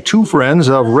assaulted by 2 friends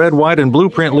of Red, White, and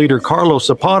Blueprint leader Carlos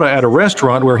Zapata at a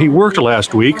restaurant where he worked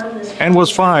last week and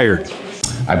was fired.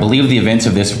 I believe the events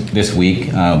of this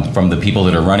week, from the people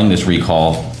that are running this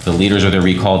recall, the leaders of the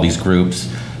recall, these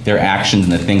groups, their actions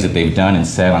and the things that they've done and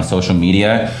said on social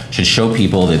media should show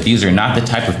people that these are not the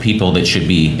type of people that should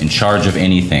be in charge of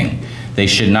anything. They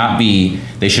should not be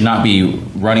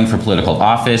running for political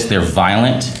office. They're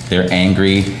violent. They're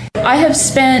angry. I have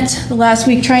spent the last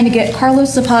week trying to get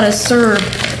Carlos Zapata served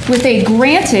with a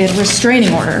granted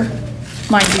restraining order,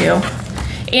 mind you,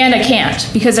 and I can't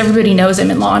because everybody knows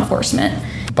I'm in law enforcement.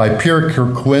 By pure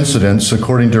coincidence,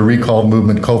 according to Recall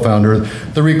Movement co-founder,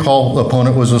 the recall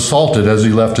opponent was assaulted as he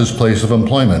left his place of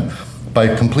employment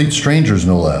by complete strangers,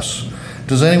 no less.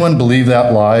 Does anyone believe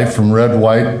that lie from Red,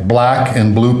 White, Black,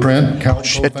 and Blueprint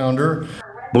co-founder?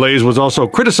 Blaze was also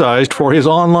criticized for his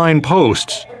online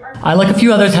posts. I, like a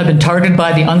few others, have been targeted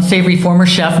by the unsavory former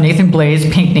chef Nathan Blaze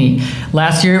Pinkney.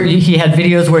 Last year, he had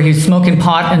videos where he's smoking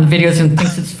pot and videos and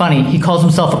thinks it's funny. He calls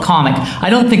himself a comic.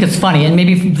 I don't think it's funny, and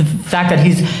maybe the fact that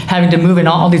he's having to move and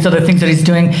all these other things that he's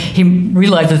doing, he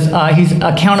realizes he's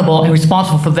accountable and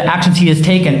responsible for the actions he has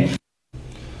taken.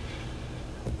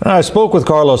 I spoke with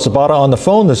Carlos Zapata on the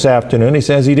phone this afternoon. He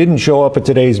says he didn't show up at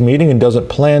today's meeting and doesn't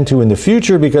plan to in the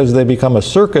future because they become a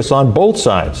circus on both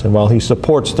sides. And while he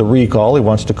supports the recall, he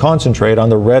wants to concentrate on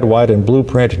the Red, White, and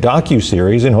Blueprint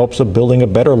docuseries in hopes of building a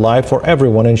better life for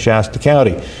everyone in Shasta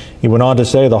County. He went on to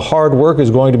say the hard work is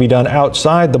going to be done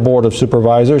outside the Board of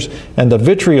Supervisors, and the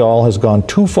vitriol has gone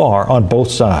too far on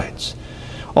both sides.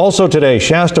 Also today,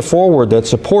 Shasta Forward, that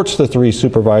supports the three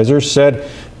supervisors, said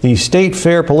the State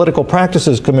Fair Political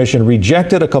Practices Commission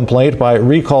rejected a complaint by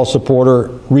recall supporter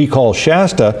Recall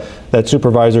Shasta that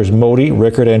Supervisors Modi,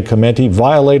 Rickert, and Chimenti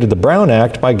violated the Brown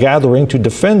Act by gathering to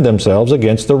defend themselves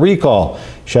against the recall.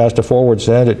 Shasta Forward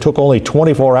said it took only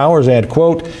 24 hours and,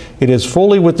 quote, it is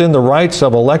fully within the rights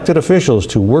of elected officials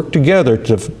to work together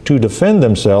to defend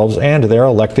themselves and their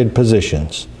elected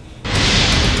positions.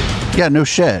 Yeah, no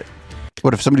shit.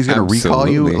 What if somebody's going to recall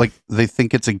you? Like, they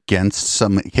think it's against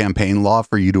some campaign law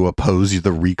for you to oppose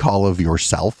the recall of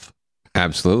yourself?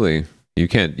 Absolutely. You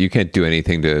can't do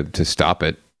anything to stop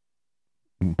it.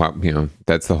 You know,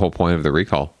 that's the whole point of the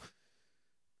recall.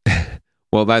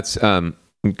 Well, that's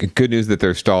good news that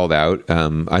they're stalled out. I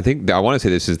want to say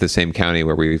this is the same county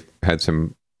where we've had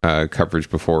some coverage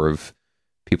before of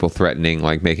people threatening,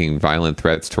 like making violent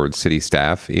threats towards city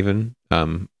staff, even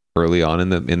early on in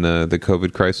the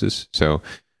COVID crisis. So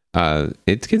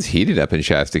it gets heated up in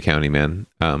Shasta County, man.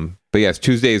 But yes,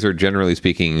 Tuesdays are generally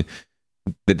speaking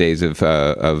the days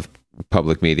of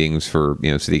public meetings for,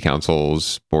 you know, city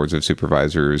councils, boards of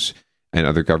supervisors, and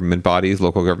other government bodies,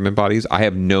 local government bodies. I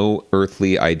have no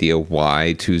earthly idea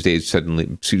why Tuesdays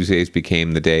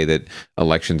became the day that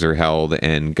elections are held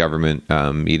and government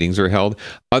meetings are held,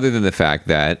 other than the fact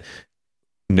that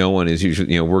no one is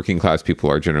usually, you know, working class people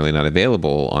are generally not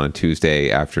available on a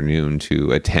Tuesday afternoon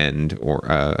to attend or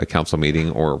a council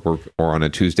meeting or on a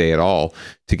Tuesday at all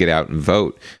to get out and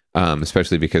vote,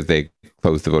 especially because they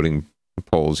close the voting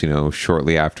polls, you know,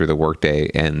 shortly after the workday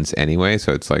ends anyway.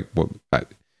 So it's like,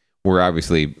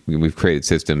 we've created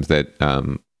systems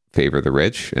that favor the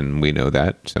rich, and we know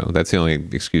that. So that's the only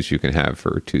excuse you can have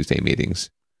for Tuesday meetings.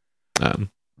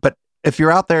 But if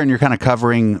you're out there and you're kind of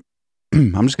covering,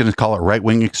 I'm just going to call it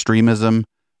right-wing extremism,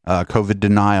 COVID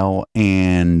denial,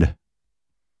 and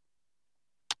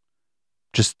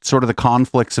just sort of the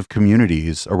conflicts of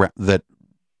communities that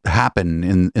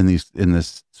happen in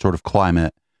this sort of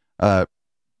climate.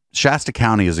 Shasta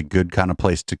County is a good kind of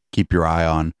place to keep your eye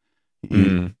on.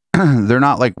 They're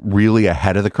not like really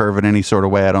ahead of the curve in any sort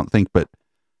of way, I don't think, but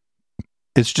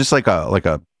it's just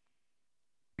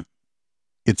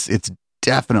it's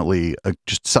definitely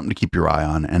just something to keep your eye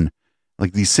on. And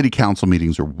like, these city council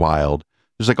meetings are wild.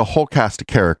 There's like a whole cast of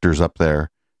characters up there.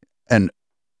 And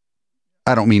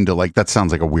I don't mean to, like, that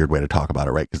sounds like a weird way to talk about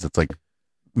it, right? Because it's like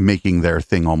making their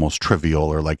thing almost trivial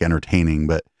or like entertaining,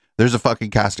 but there's a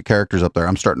fucking cast of characters up there.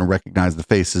 I'm starting to recognize the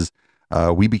faces.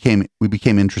 We became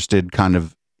interested kind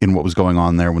of in what was going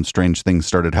on there when strange things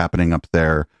started happening up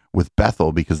there with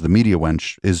Bethel, because the media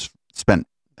wench spent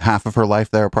half of her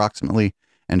life there approximately,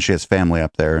 and she has family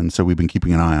up there, and so we've been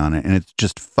keeping an eye on it, and it's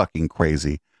just fucking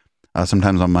crazy.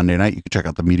 Sometimes on Monday night, you can check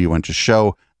out the Media Wench's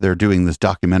show. They're doing this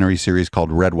documentary series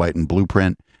called Red, White, and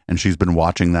Blueprint, and she's been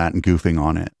watching that and goofing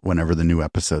on it whenever the new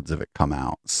episodes of it come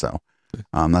out. So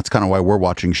that's kind of why we're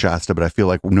watching Shasta, but I feel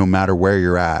like no matter where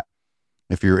you're at,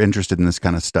 if you're interested in this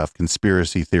kind of stuff,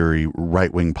 conspiracy theory,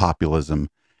 right-wing populism,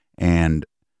 and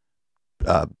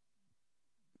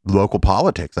local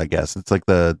politics, I guess, it's like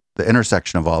the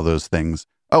intersection of all those things.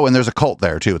 Oh, and there's a cult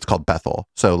there too. It's called Bethel.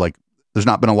 So like, there's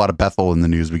not been a lot of Bethel in the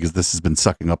news because this has been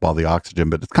sucking up all the oxygen,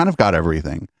 but it's kind of got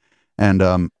everything. And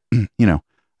you know,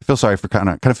 I feel sorry for kind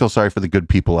of feel sorry for the good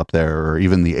people up there, or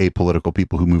even the apolitical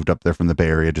people who moved up there from the Bay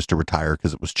Area just to retire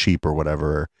because it was cheap or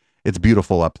whatever. It's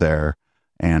beautiful up there.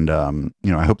 And,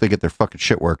 you know, I hope they get their fucking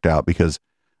shit worked out, because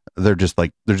they're just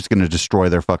going to destroy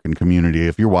their fucking community.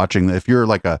 If you're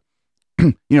like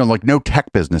you know, like, no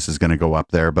tech business is going to go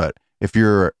up there, but if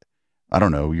you're, I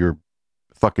don't know, you're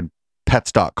fucking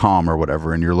pets.com or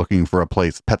whatever, and you're looking for a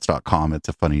place, pets.com,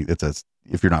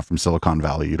 if you're not from Silicon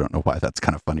Valley, you don't know why that's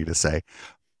kind of funny to say.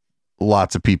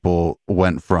 Lots of people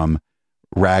went from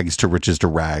rags to riches to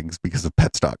rags because of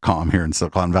pets.com here in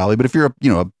Silicon Valley. But if you're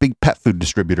a big pet food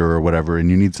distributor or whatever,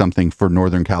 and you need something for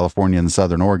Northern California and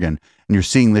Southern Oregon, and you're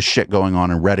seeing this shit going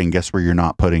on in Redding, guess where you're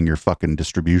not putting your fucking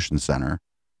distribution center?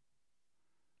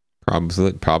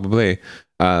 Probably.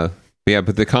 Yeah,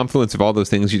 but the confluence of all those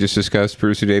things you just discussed,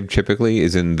 Producer Dave, typically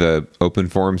is in the open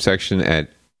forum section at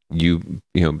you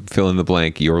know, fill in the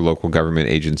blank, your local government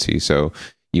agency. So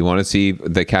you want to see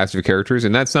the cast of characters,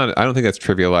 and that's not, I don't think that's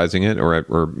trivializing it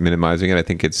or minimizing it. I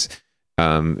think it's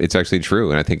actually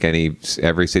true. And I think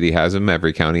every city has them,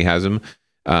 every county has them.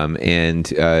 And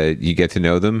you get to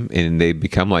know them, and they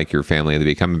become like your family, and they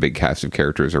become a big cast of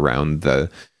characters around the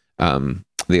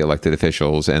elected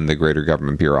officials and the greater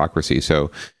government bureaucracy.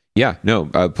 So yeah, no,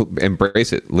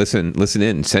 embrace it. Listen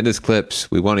in, send us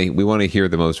clips. We want to hear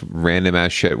the most random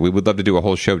ass shit. We would love to do a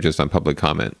whole show just on public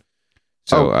comment.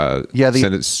 So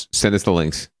send us the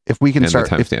links. If we can start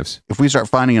timestamps. If we start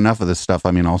finding enough of this stuff,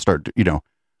 I mean, I'll start, you know,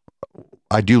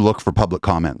 I do look for public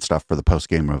comment stuff for the post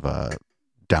game of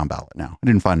Down Ballot now. I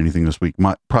didn't find anything this week,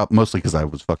 mostly because I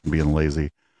was fucking being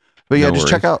lazy. But yeah, just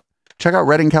check out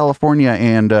Redding, California,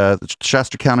 and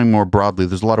Shasta County more broadly.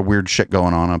 There's a lot of weird shit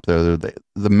going on up there.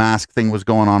 The mask thing was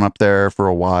going on up there for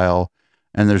a while,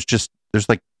 and there's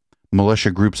like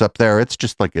militia groups up there. It's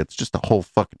just a whole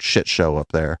fucking shit show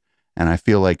up there. And I just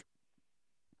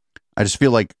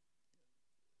feel like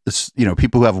this, you know,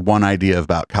 people who have one idea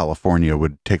about California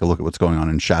would take a look at what's going on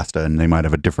in Shasta, and they might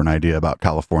have a different idea about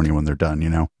California when they're done, you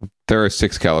know? There are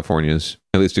 6 Californias,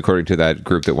 at least according to that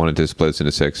group that wanted to split us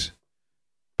into 6.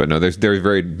 But no, there's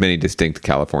very many distinct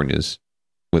Californias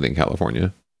within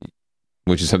California,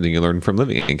 which is something you learn from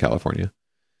living in California.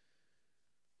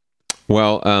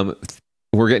 Well,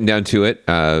 we're getting down to it.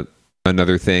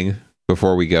 Another thing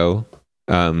before we go,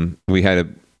 we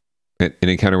had an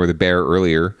encounter with a bear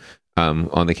earlier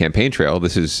on the campaign trail.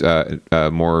 This is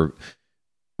more,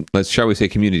 shall we say,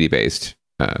 community-based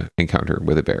encounter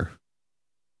with a bear.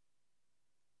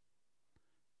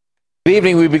 Good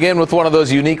evening. We begin with one of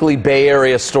those uniquely Bay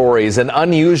Area stories, an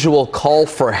unusual call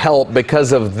for help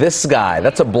because of this guy.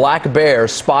 That's a black bear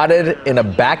spotted in a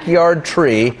backyard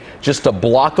tree just a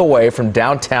block away from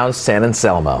downtown San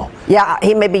Anselmo. Yeah,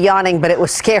 he may be yawning, but it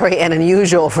was scary and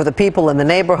unusual for the people in the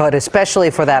neighborhood, especially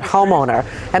for that homeowner.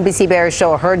 NBC Bay Area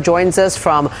Show Heard joins us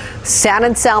from San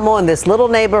Anselmo in this little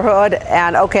neighborhood.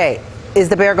 And okay, is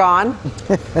the bear gone?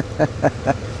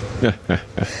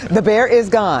 The bear is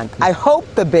gone. I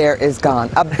hope the bear is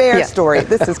gone. A bear story.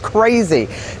 This is crazy.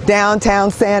 Downtown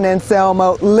San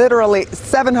Anselmo, literally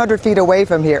 700 feet away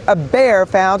from here, a bear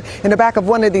found in the back of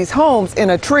one of these homes in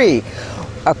a tree.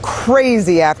 A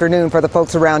crazy afternoon for the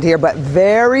folks around here, but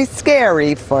very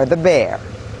scary for the bear.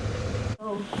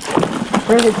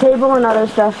 There's a table and other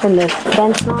stuff and the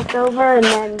fence knocked over, and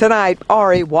then... Tonight,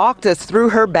 Ari walked us through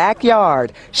her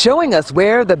backyard, showing us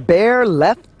where the bear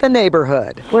left the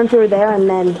neighborhood. Went through there, and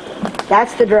then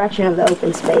that's the direction of the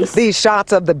open space. These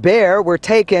shots of the bear were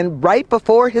taken right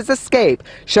before his escape,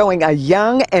 showing a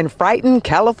young and frightened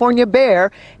California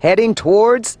bear heading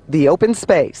towards the open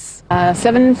space.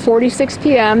 7:46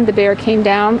 p.m., the bear came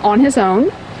down on his own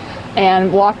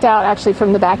and walked out actually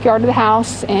from the backyard of the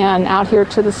house and out here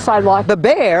to the sidewalk. The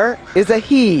bear is a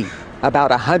he,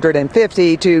 about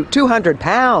 150 to 200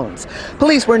 pounds.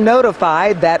 Police were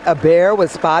notified that a bear was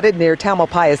spotted near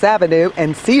Tamalpais Avenue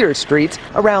and Cedar Streets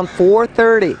around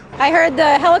 4:30. I heard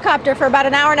the helicopter for about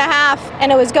an hour and a half,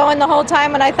 and it was going the whole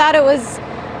time, and I thought it was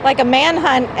like a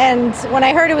manhunt, and when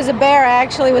I heard it was a bear, I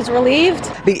actually was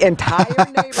relieved. The entire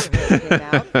neighborhood came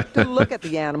out to look at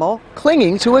the animal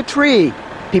clinging to a tree.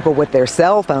 People with their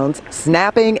cell phones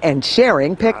snapping and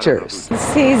sharing pictures.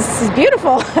 He's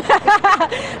beautiful,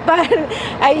 but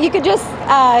you could just,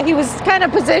 he was kind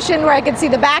of positioned where I could see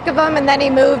the back of him, and then he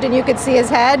moved and you could see his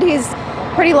head. He's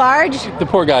pretty large. The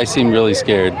poor guy seemed really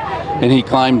scared, and he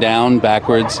climbed down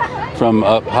backwards from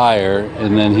up higher,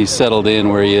 and then he settled in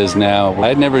where he is now.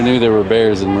 I never knew there were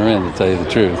bears in Marin, to tell you the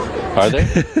truth. Are there?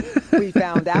 We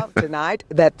found out tonight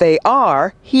that they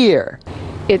are here.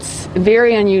 It's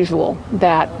very unusual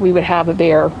that we would have a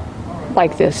bear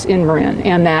like this in Marin,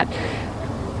 and that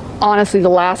honestly the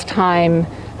last time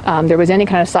there was any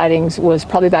kind of sightings was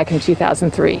probably back in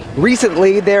 2003.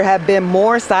 Recently, there have been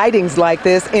more sightings like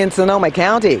this in Sonoma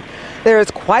County. There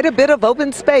is quite a bit of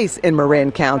open space in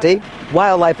Marin County.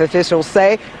 Wildlife officials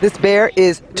say this bear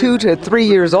is 2 to 3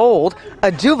 years old,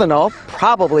 a juvenile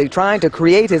probably trying to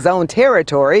create his own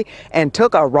territory, and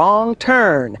took a wrong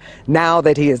turn. Now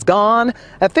that he is gone,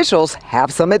 officials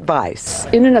have some advice.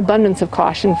 In an abundance of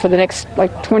caution for the next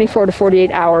 24 to 48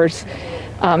 hours,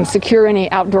 secure any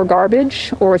outdoor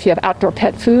garbage, or if you have outdoor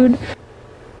pet food.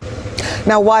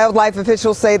 Now, wildlife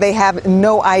officials say they have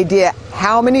no idea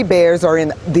how many bears are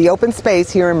in the open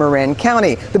space here in Marin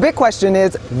County. The big question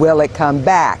is, will it come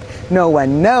back? No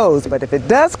one knows, but if it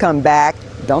does come back,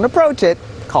 don't approach it.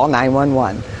 Call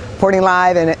 911. Reporting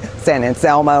live in San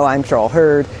Anselmo, I'm Cheryl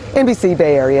Hurd, NBC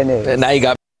Bay Area News. And now you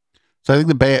got. So I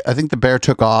think the bear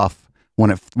took off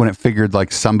when it figured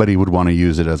like somebody would want to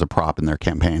use it as a prop in their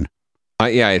campaign.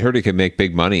 Yeah, I'd heard it could make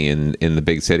big money in the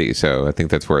big city, so I think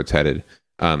that's where it's headed.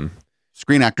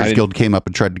 Screen Actors Guild came up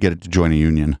and tried to get it to join a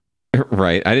union.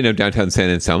 Right. I didn't know downtown San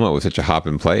Anselmo was such a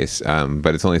hopping place,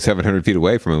 but it's only 700 feet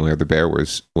away from where the bear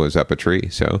was up a tree.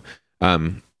 So,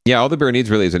 yeah, all the bear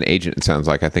needs really is an agent, it sounds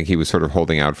like. I think he was sort of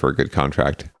holding out for a good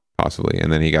contract, possibly,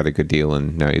 and then he got a good deal,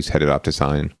 and now he's headed off to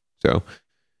sign. So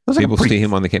people see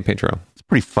him on the campaign trail. It's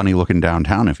pretty funny looking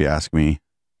downtown, if you ask me.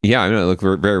 Yeah, I know, it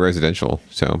looked very residential.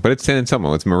 So, but it's San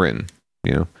Anselmo, it's Marin.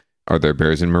 You know, are there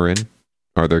bears in Marin?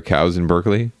 Are there cows in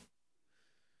Berkeley?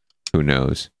 Who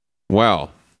knows? Well,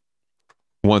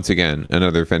 once again,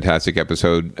 another fantastic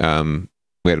episode.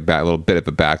 We had a little bit of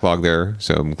a backlog there,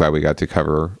 so I'm glad we got to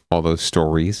cover all those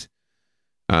stories.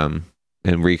 And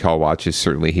Recall Watch is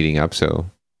certainly heating up,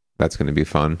 so that's going to be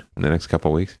fun in the next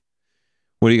couple of weeks.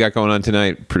 What do you got going on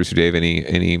tonight, Producer Dave?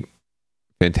 Any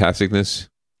fantasticness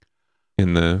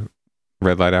in the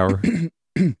red light hour?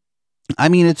 I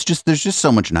mean, there's just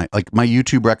so much like my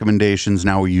YouTube recommendations.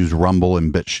 Now we use Rumble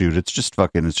and BitChute. It's just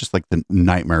like the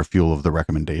nightmare fuel of the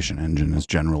recommendation engine is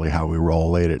generally how we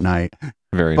roll late at night.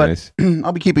 Very nice.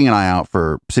 I'll be keeping an eye out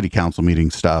for city council meeting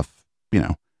stuff,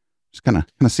 just kind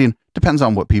of seeing, depends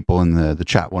on what people in the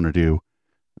chat want to do.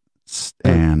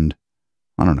 And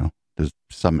I don't know, does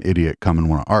some idiot come and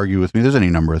want to argue with me? There's any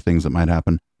number of things that might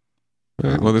happen.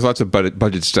 Well, there's lots of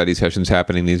budget study sessions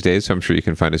happening these days, so I'm sure you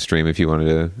can find a stream if you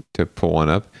wanted to pull one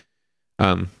up.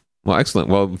 Well, excellent.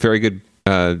 Well, very good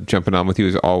jumping on with you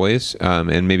as always,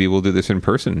 and maybe we'll do this in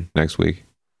person next week.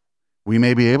 We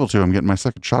may be able to. I'm getting my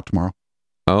second shot tomorrow.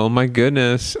 Oh my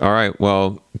goodness! All right.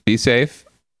 Well, be safe.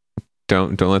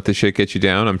 Don't let this shit get you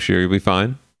down. I'm sure you'll be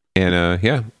fine. And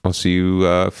yeah, I'll see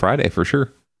you Friday for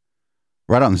sure.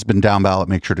 Right on. This has been Down Ballot.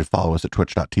 Make sure to follow us at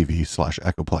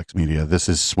twitch.tv/Echoplex Media. This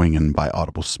is Swinging by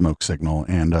Audible Smoke Signal.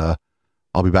 And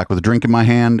I'll be back with a drink in my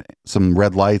hand, some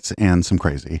red lights, and some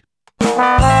crazy.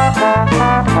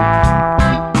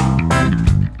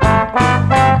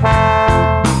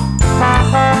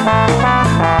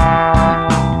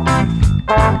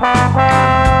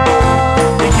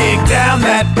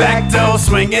 Back door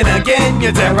swinging again.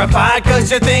 You're terrified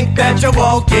cause you think that you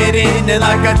won't get in. And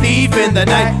like a thief in the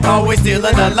night, always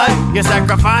stealing the light. Your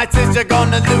sacrifices, you're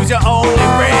gonna lose your only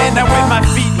friend. And when my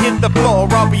feet hit the floor,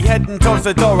 I'll be heading towards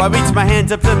the door. I reach my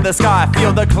hands up to the sky,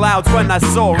 feel the clouds when I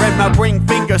soar. And my ring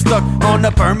finger stuck on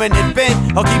a permanent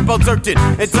bend. I'll keep on searching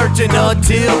and searching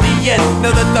until the end.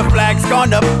 Now that the flag's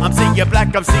gone up, I'm seeing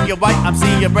black, I'm seeing white, I'm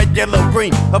seeing red, yellow,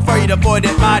 green. Afraid of what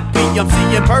it might be, I'm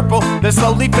seeing purple that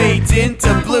slowly fades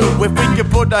into blue. If we can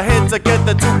put our heads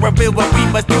together to reveal what we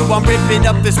must do, I'm ripping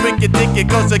up this wicked ticket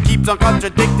cause it keeps on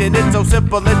contradicting. It's so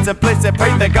simple, it's implicit.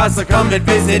 Pray that God will come and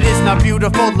visit. It's not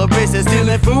beautiful, or is it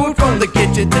stealing food from the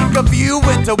kitchen? Take a view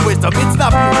into wisdom, it's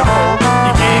not beautiful.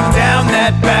 You kick down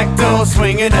that back door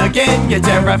swinging again. You're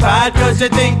terrified cause you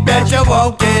think that you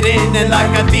won't get in. And like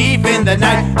a thief in the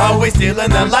night, always stealing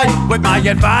the light. With my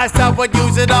advice, I would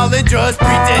use it all and just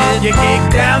pretend. You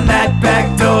kick down that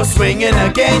back door swinging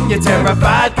again. You're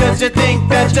terrified cause you think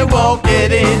that you won't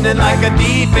get in. And like a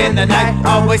thief in the night,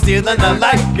 always stealing the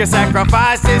light. Your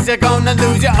sacrifices, you're gonna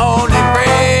lose your only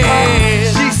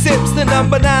friend. She sips the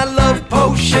number 9 love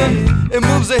potion and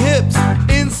moves her hips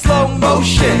in slow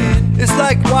motion. It's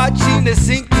like watching a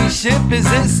sinking ship as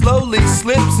it slowly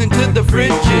slips into the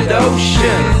frigid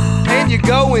ocean. And you're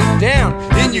going down,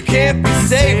 and you can't be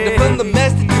saved from the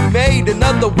mess that you made.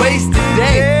 Another wasted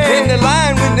day. In the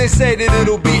line when they say that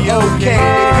it'll be okay,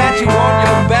 they pat you on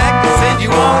your back and send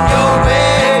you on your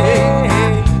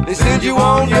way. They send you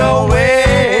on your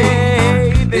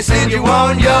way. They send you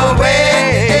on your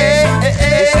way.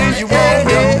 They send you on your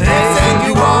way. They send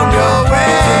you on your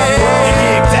way. You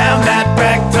kick down that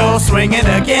back door swinging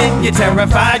again. You're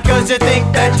terrified cause you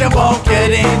think that you won't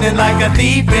get in. And like a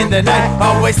thief in the night,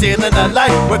 always stealing the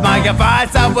light. With my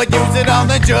advice, I would use it all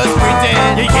and just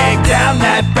pretend. You kick down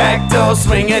that back door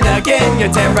swinging again.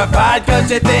 You're terrified cause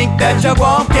you think that you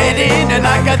won't get in. And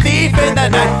like a thief in the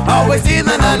night, always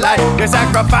stealing the light. Your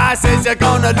sacrifices, you're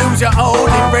gonna lose your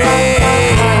only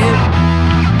friend.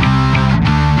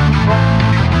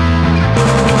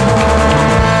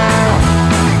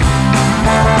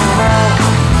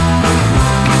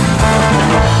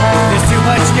 There's too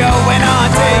much going on,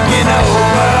 taking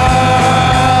over.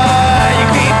 You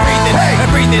keep breathing,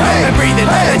 breathing, breathing,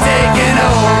 taking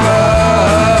over.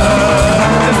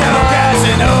 There's no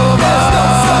crashing over.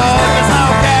 There's no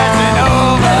crashing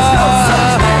over. There's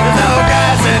no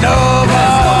crashing over.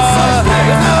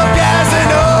 There's no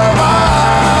crashing over.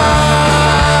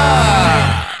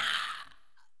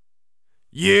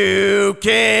 You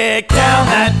kick down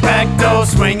that back door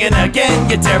swinging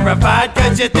again. You're terrified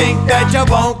cause you think that you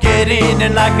won't get in.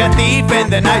 And like a thief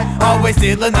in the night, always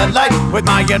stealing the light. With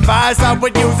my advice I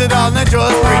would use it all and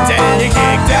just pretend. You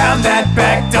kick down that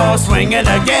back door swinging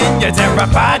again. You're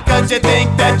terrified cause you think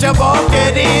that you won't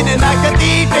get in. And like a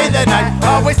thief in the night,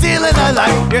 always stealing the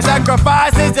light. Your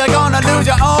sacrifices, you're gonna lose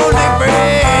your only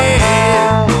friend.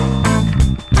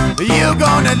 You're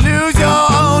gonna lose your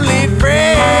only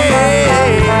friend.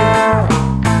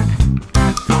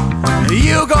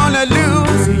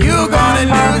 You're gonna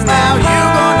lose now.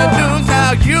 You're gonna lose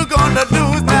now. You're gonna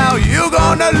lose now. You're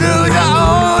gonna lose your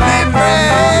only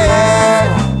friend.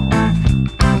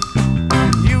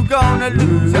 You're gonna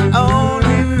lose your